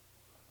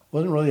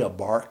wasn't really a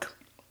bark;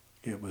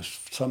 it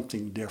was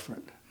something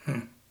different.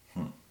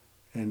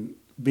 And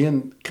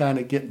being kind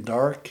of getting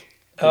dark.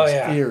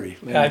 It's eerie.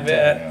 I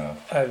bet.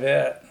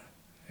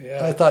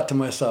 Yeah. I thought to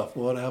myself,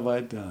 what have I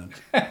done?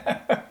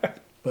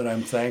 But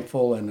I'm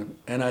thankful, and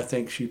I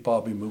think she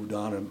probably moved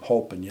on. I'm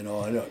hoping,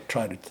 I don't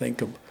try to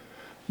think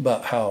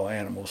about how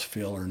animals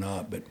feel or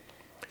not.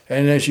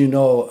 And as you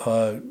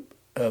know,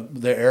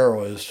 the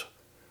arrow is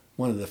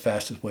one of the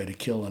fastest way to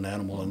kill an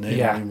animal, and they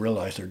don't even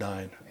realize they're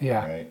dying.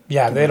 Yeah, right.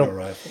 Yeah, they don't,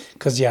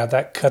 because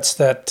that cuts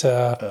that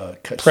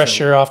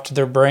pressure off to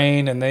their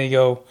brain, and they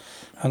go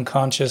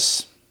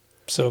unconscious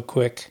so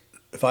quick.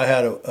 If I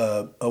had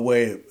a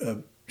way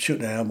of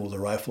shooting an animal with a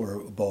rifle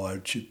or a bow,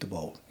 I'd shoot the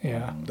bow.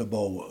 Yeah. The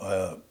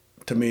bow,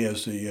 to me,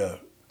 is the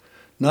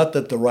not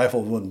that the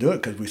rifle wouldn't do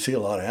it, because we see a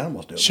lot of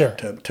animals do it. Sure.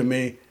 But to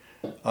me,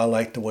 I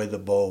like the way the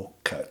bow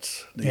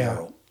cuts the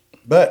arrow.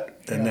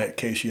 But in that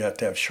case, you have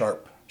to have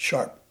sharp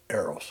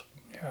arrows.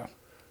 Yeah.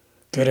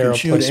 Good you arrow can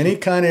shoot placement. any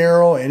kind of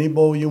arrow, any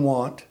bow you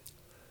want.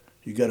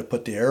 You got to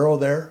put the arrow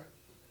there,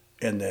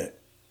 and the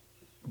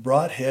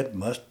broadhead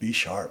must be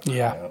sharp.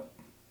 Yeah.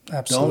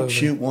 Absolutely. Don't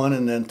shoot one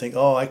and then think,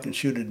 I can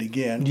shoot it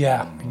again.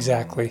 Yeah,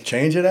 exactly.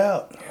 Change it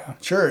out. Yeah.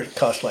 Sure, it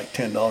costs like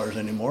 $10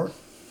 anymore.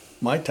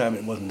 My time,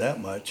 it wasn't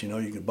that much.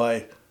 You could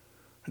buy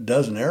a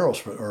dozen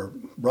arrows or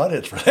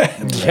broadheads for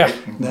that. Yeah.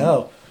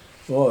 Now,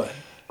 boy,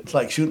 it's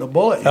like shooting a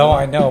bullet.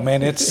 I know,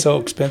 man. It's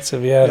so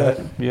expensive. Yeah.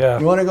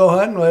 You want to go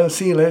hunting? Well,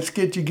 let's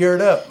get you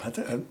geared up.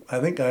 I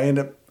think I end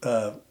up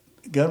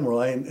gun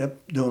world. I end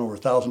up doing over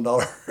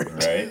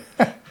 $1,000.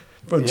 Right.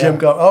 But Jim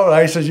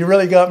I says, you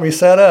really got me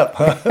set up.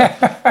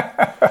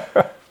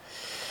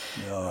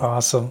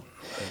 Awesome.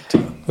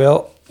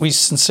 Well, we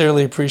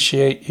sincerely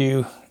appreciate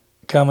you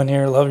coming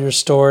here. Love your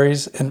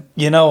stories. And,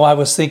 I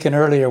was thinking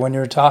earlier when you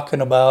were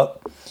talking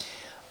about,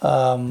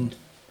 the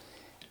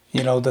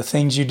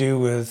things you do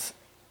with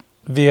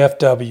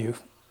VFW,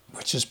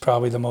 which is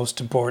probably the most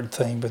important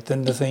thing, but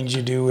then the things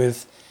you do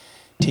with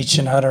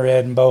teaching hunter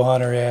ed and bow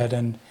hunter ed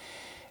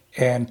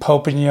and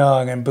Pope and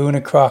Young and Boone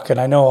and Crockett.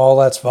 I know all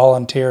that's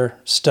volunteer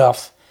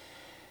stuff.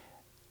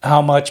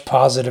 How much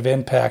positive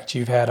impact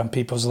you've had on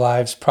people's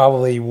lives,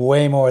 probably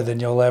way more than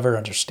you'll ever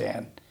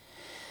understand.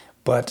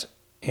 But,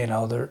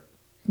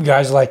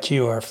 guys like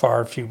you are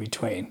far and few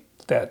between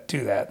that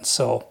do that.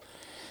 So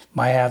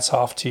my hat's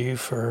off to you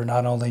for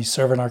not only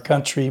serving our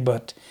country,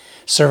 but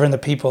serving the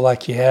people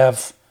like you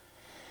have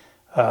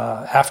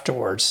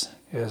afterwards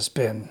has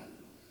been,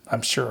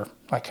 I'm sure,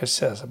 like I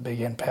said, a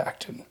big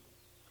impact.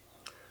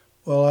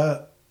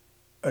 Well,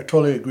 I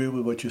totally agree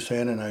with what you're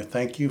saying, and I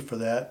thank you for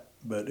that.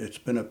 But it's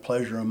been a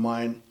pleasure of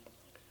mine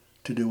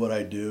to do what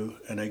I do.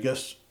 And I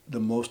guess the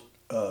most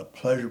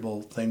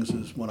pleasurable things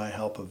is when I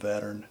help a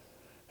veteran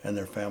and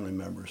their family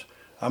members.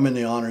 I'm in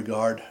the honor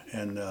guard,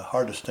 and the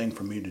hardest thing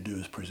for me to do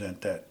is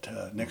present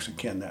that next of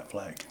kin, that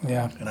flag.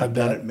 Yeah, and I've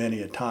done it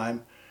many a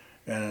time.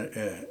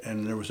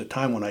 And there was a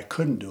time when I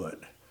couldn't do it.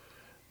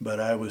 But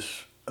I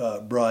was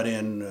brought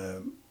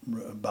in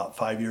about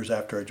 5 years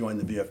after I joined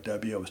the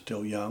VFW. I was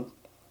still young.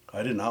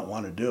 I did not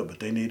want to do it,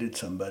 but they needed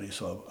somebody,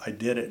 so I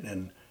did it.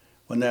 And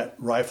when that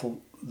rifle,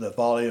 the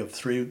volley of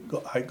three,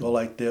 I go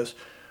like this.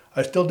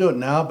 I still do it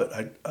now, but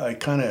I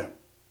kind of,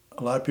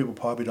 a lot of people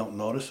probably don't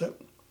notice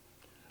it.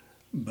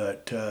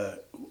 But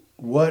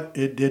what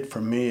it did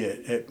for me,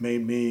 it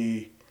made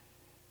me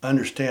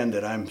understand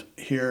that I'm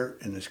here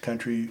in this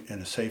country in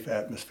a safe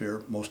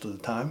atmosphere most of the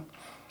time.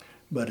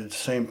 But at the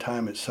same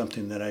time, it's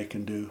something that I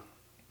can do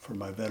for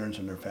my veterans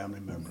and their family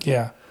members.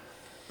 Yeah.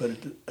 But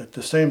at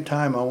the same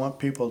time, I want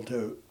people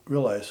to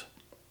realize,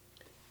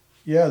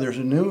 there's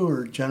a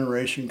newer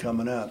generation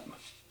coming up,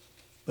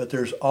 but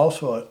there's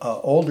also an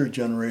older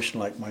generation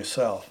like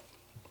myself.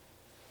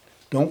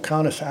 Don't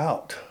count us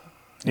out.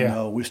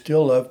 Yeah. We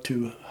still love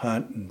to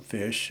hunt and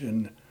fish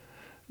and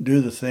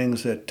do the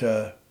things that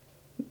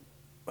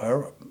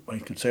you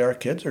could say our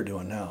kids are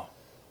doing now,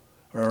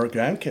 or our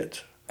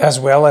grandkids. As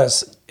well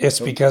as it's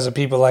because of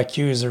people like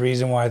you is the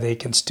reason why they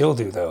can still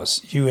do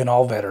those. You and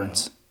all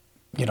veterans,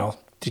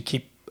 to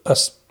keep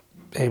us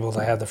able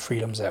to have the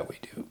freedoms that we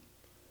do.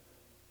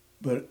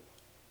 But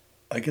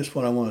I guess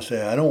what I want to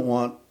say, I don't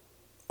want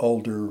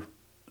older,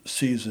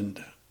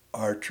 seasoned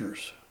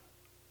archers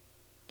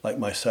like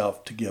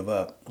myself to give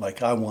up,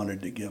 like I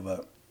wanted to give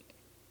up.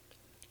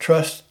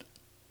 Trust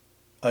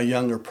a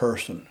younger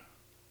person.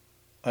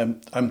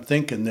 I'm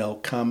thinking they'll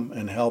come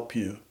and help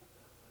you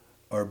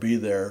or be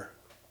there.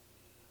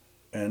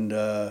 And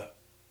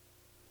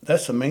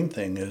that's the main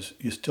thing, is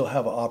you still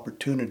have an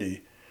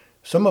opportunity.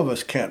 Some of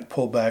us can't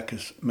pull back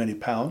as many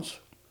pounds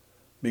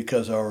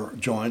because our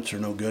joints are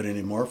no good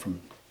anymore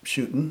from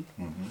shooting,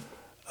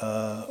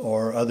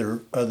 or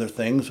other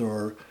things.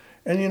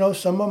 And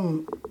some of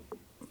them,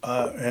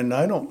 and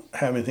I don't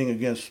have anything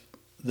against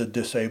the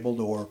disabled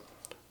or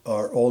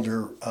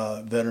older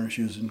veterans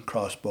using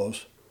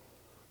crossbows,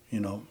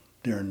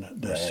 during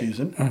the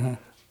season.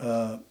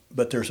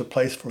 But there's a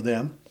place for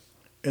them,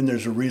 and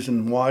there's a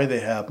reason why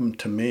they have them.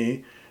 To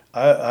me,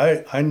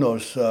 I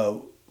noticed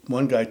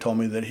one guy told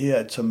me that he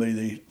had somebody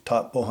that he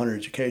taught bow hunter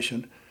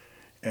education,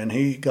 and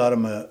he got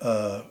him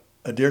a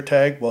deer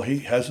tag. Well, he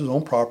has his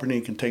own property,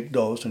 he can take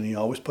does, and he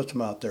always puts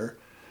them out there.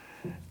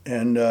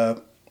 And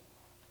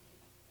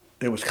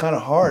it was kind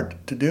of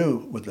hard to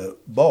do with a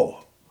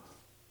bow,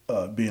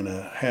 being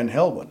a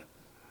handheld one.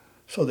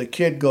 So the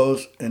kid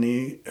goes and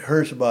he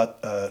hears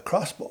about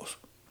crossbows.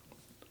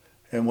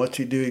 And what's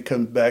he do? He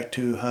comes back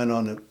to hunt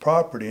on the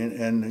property,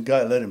 and the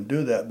guy let him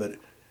do that. But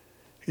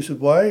he said,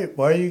 why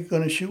are you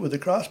going to shoot with a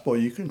crossbow?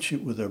 You can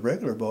shoot with a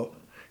regular bow.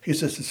 He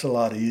says, it's a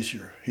lot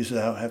easier. He said,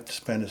 I don't have to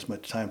spend as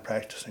much time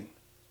practicing.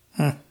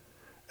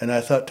 And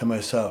I thought to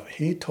myself,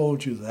 he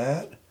told you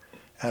that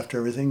after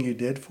everything you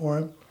did for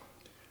him?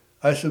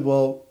 I said,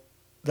 well,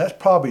 that's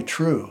probably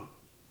true.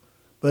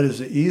 But is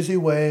the easy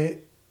way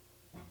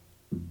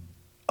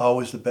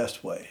always the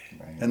best way?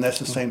 Right. And that's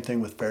the same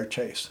thing with fair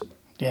chase.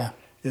 Yeah.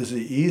 Is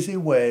the easy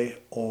way,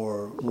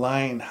 or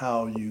lying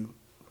how you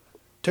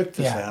took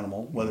this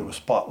animal, whether it was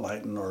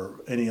spotlighting or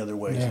any other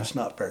ways, it's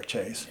not fair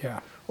chase.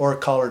 Yeah. Or a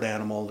collared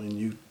animal and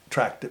you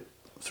tracked it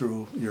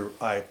through your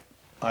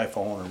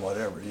iPhone or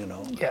whatever,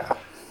 Yeah.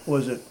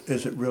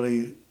 Is it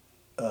really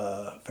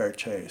fair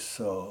chase?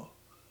 So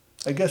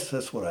I guess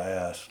that's what I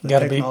asked. You got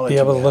to be able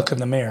to look in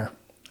the mirror,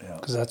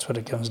 because that's what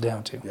it comes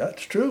down to. Yeah,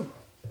 it's true.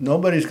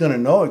 Nobody's going to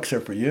know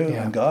except for you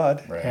and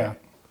God. Right. Yeah.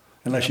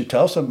 Unless you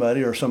tell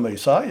somebody or somebody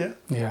saw you.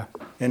 Yeah.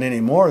 And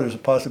anymore, there's a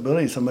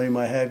possibility somebody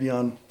might have you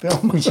on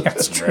film.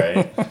 That's true.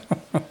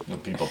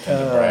 Right. People tend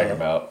to brag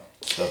about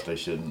stuff they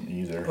shouldn't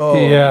either. Oh,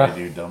 yeah.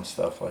 They do dumb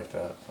stuff like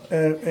that.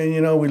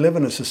 And we live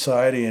in a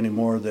society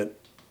anymore that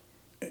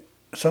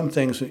some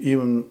things,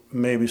 even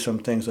maybe some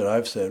things that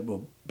I've said,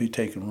 will be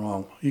taken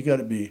wrong. You got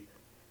to be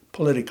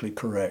politically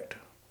correct.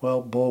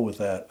 Well, bull with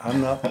that.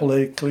 I'm not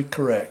politically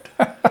correct.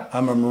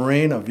 I'm a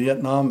Marine, a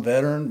Vietnam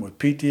veteran with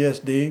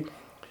PTSD,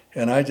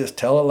 and I just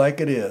tell it like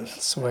it is.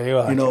 That's the way you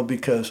are.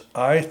 Because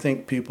I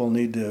think people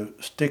need to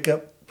stick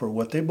up for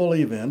what they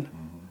believe in,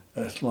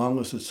 as long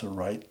as it's the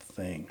right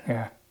thing.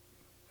 Yeah.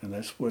 And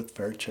that's with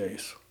fair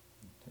chase.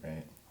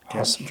 Right.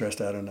 Can't stress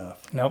that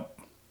enough. Nope.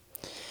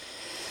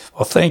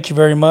 Well, thank you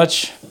very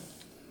much.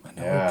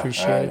 I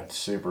appreciate I it.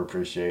 super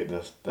appreciate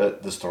this.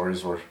 The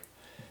stories were.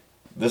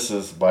 This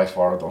is by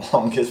far the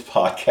longest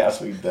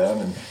podcast we've done.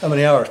 And how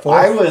many hours? 4?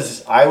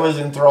 I was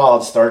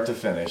enthralled start to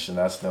finish, and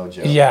that's no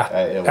joke. Yeah,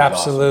 It was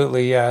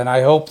absolutely. Awesome. Yeah, and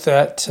I hope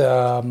that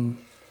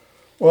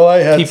well, I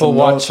had people some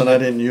notes watching and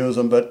I didn't use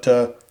them, but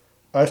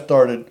I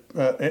started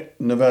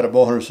Nevada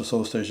Bowhunters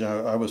Association.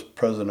 I was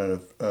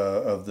president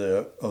of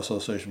the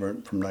association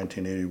from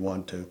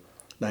 1981 to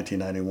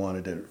 1991. I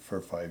did it for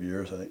 5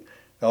 years, I think.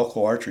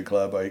 Elko Archery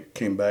Club, I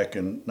came back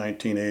in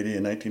 1980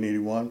 and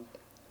 1981.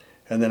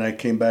 And then I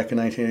came back in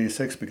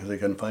 1986 because I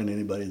couldn't find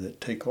anybody that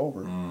take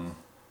over.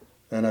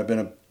 And I've been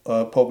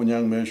a Pope and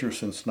Young measure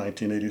since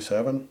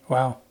 1987.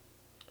 Wow.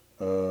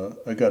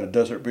 I got a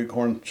Desert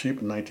Bighorn sheep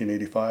in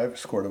 1985,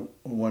 scored a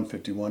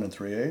 151 and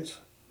 3/8.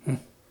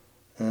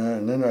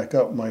 And then I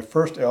got my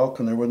first elk,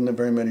 and there wasn't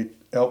very many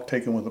elk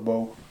taken with a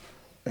bow,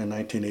 in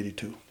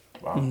 1982.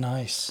 Wow.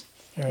 Nice.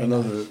 Very And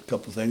those nice. are a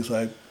couple of things.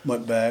 I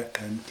went back,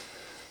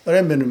 but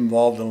I've been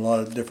involved in a lot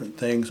of different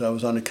things. I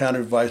was on the county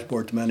advisory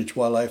board to manage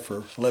wildlife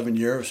for 11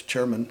 years,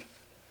 chairman,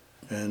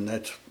 and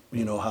that's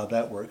how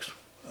that works,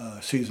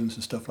 seasons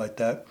and stuff like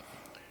that.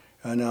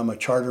 And I'm a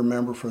charter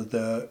member for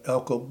the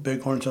Elko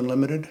Bighorns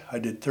Unlimited. I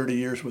did 30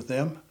 years with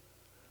them.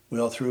 We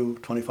all threw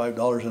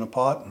 $25 in a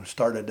pot and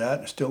started that,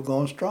 and it's still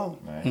going strong.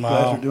 Nice. You Wow.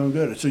 guys are doing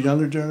good. It's a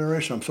younger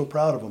generation. I'm so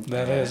proud of them.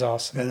 That is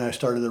awesome. And I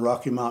started the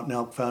Rocky Mountain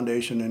Elk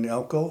Foundation in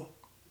Elko.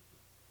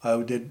 I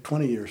did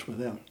 20 years with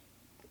them.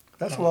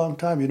 That's a long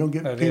time. You don't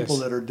get That people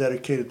is. that are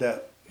dedicated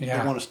that Yeah.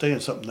 they want to stay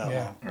in something that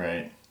Yeah. long.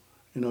 Right.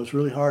 It's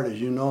really hard,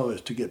 as you know,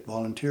 is to get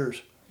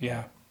volunteers.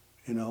 Yeah.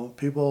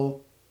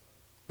 People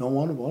don't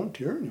want to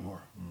volunteer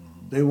anymore.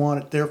 They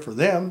want it there for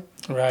them.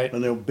 Right.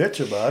 And they'll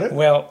bitch about it.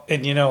 Well,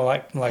 and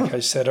like I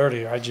said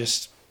earlier, I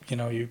just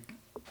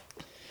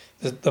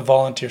the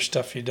volunteer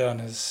stuff you done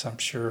is, I'm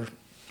sure.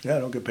 Yeah, I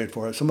don't get paid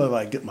for it. Some of them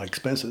I get my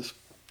expenses.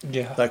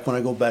 Yeah. Like when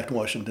I go back to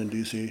Washington,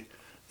 D.C.,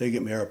 they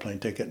get me airplane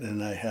ticket,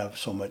 and I have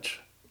so much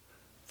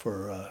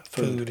for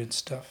Food and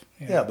stuff.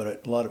 Yeah,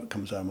 but a lot of it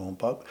comes out of my own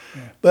pocket.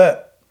 Yeah.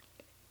 But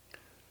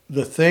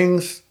the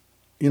things,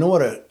 you know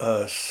what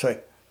a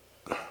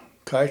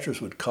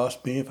psychiatrist would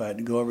cost me if I had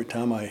to go every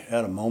time I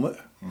had a moment?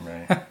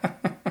 Right.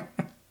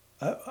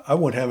 I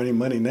wouldn't have any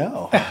money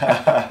now.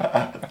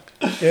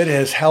 It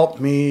has helped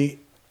me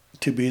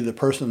to be the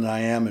person that I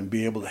am and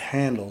be able to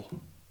handle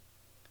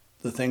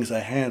the things I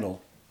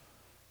handle.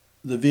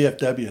 The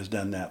VFW has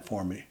done that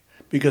for me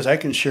because I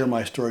can share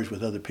my stories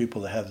with other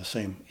people that have the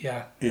same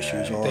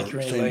issues. Or they can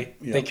relate.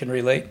 Same, They can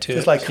relate to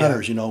just it. like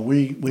hunters,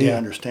 we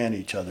understand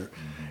each other,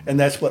 and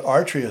that's what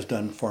archery has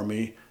done for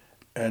me.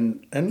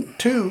 And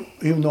two,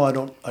 even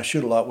though I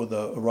shoot a lot with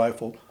a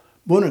rifle,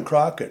 Boone and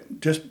Crockett,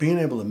 just being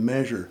able to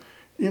measure,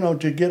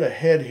 to get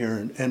ahead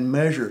here and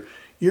measure.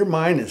 Your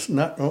mind is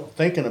not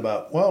thinking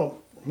about, well,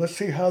 let's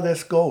see how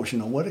this goes.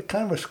 What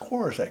kind of a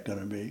score is that going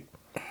to be?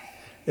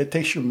 It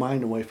takes your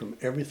mind away from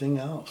everything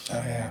else. Oh,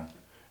 yeah.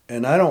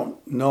 And I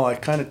don't know. I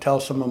kind of tell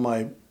some of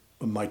my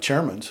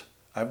chairmans.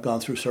 I've gone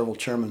through several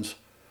chairmans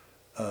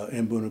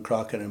in Boone and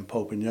Crockett and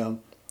Pope and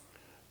Young.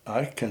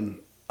 I can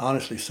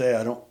honestly say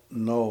I don't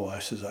know. I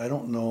says I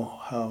don't know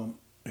how,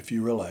 if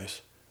you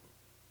realize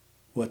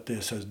what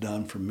this has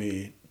done for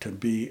me to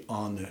be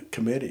on the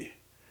committee.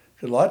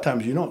 Because a lot of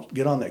times you don't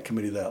get on that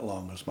committee that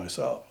long as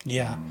myself.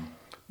 Yeah.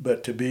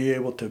 But to be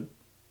able to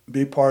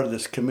be part of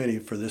this committee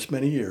for this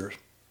many years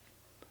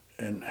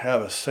and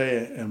have a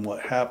say in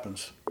what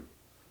happens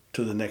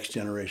to the next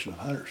generation of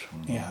hunters.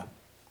 Yeah.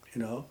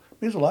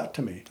 Means a lot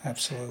to me.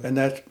 Absolutely. And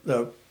that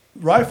the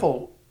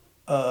rifle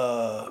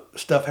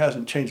stuff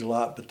hasn't changed a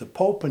lot, but the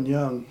Pope and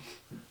Young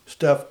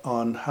stuff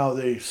on how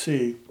they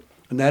see,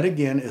 and that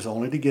again is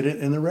only to get it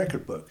in the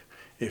record book.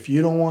 If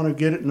you don't want to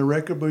get it in the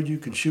record book, you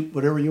can shoot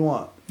whatever you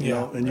want. You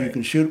right.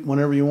 can shoot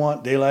whenever you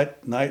want,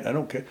 daylight, night, I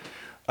don't care.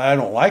 I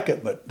don't like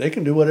it, but they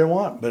can do what they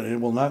want, but it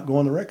will not go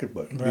in the record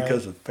book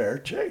because of fair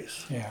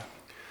chase. Yeah.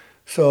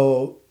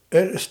 So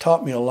it has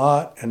taught me a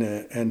lot,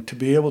 and to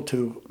be able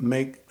to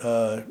make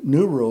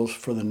new rules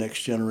for the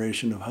next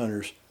generation of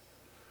hunters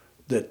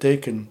that they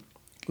can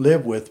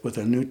live with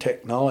a new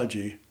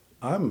technology.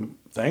 I'm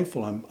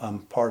thankful I'm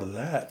part of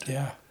that.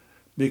 Yeah.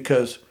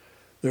 Because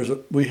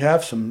we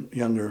have some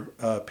younger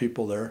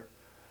people there,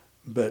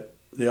 but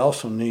they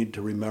also need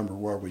to remember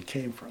where we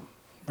came from.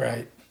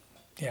 Right.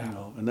 Yeah.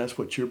 And that's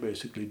what you're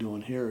basically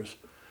doing here is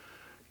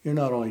you're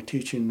not only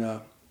teaching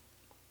the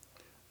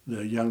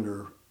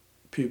younger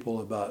people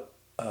about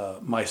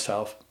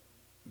myself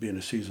being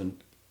a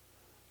seasoned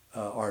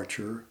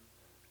archer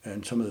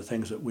and some of the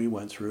things that we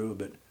went through,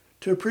 but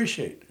to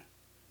appreciate,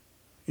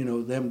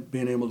 them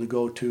being able to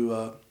go to,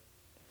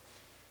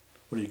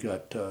 what do you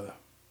got,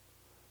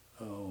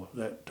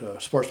 that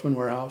Sportsman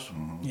Warehouse,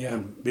 Yeah.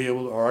 and be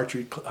able to, or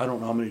archery, I don't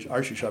know how many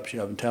archery shops you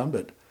have in town,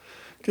 but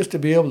just to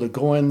be able to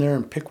go in there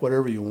and pick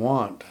whatever you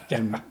want,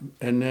 and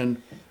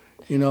then,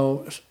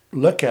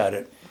 look at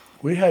it.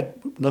 We had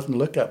nothing to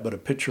look at but a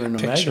picture in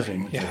the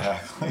magazine. Yeah.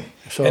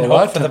 So And a lot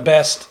hope of for the time-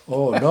 best.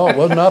 Oh no, it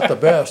was not the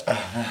best.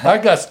 I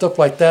got stuff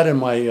like that in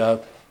my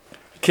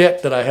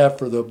kit that I have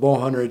for the bow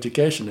hunter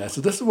education. I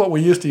said, "This is what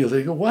we used to use."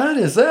 They go, "What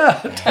is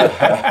that?"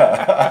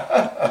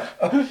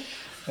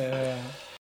 Yeah.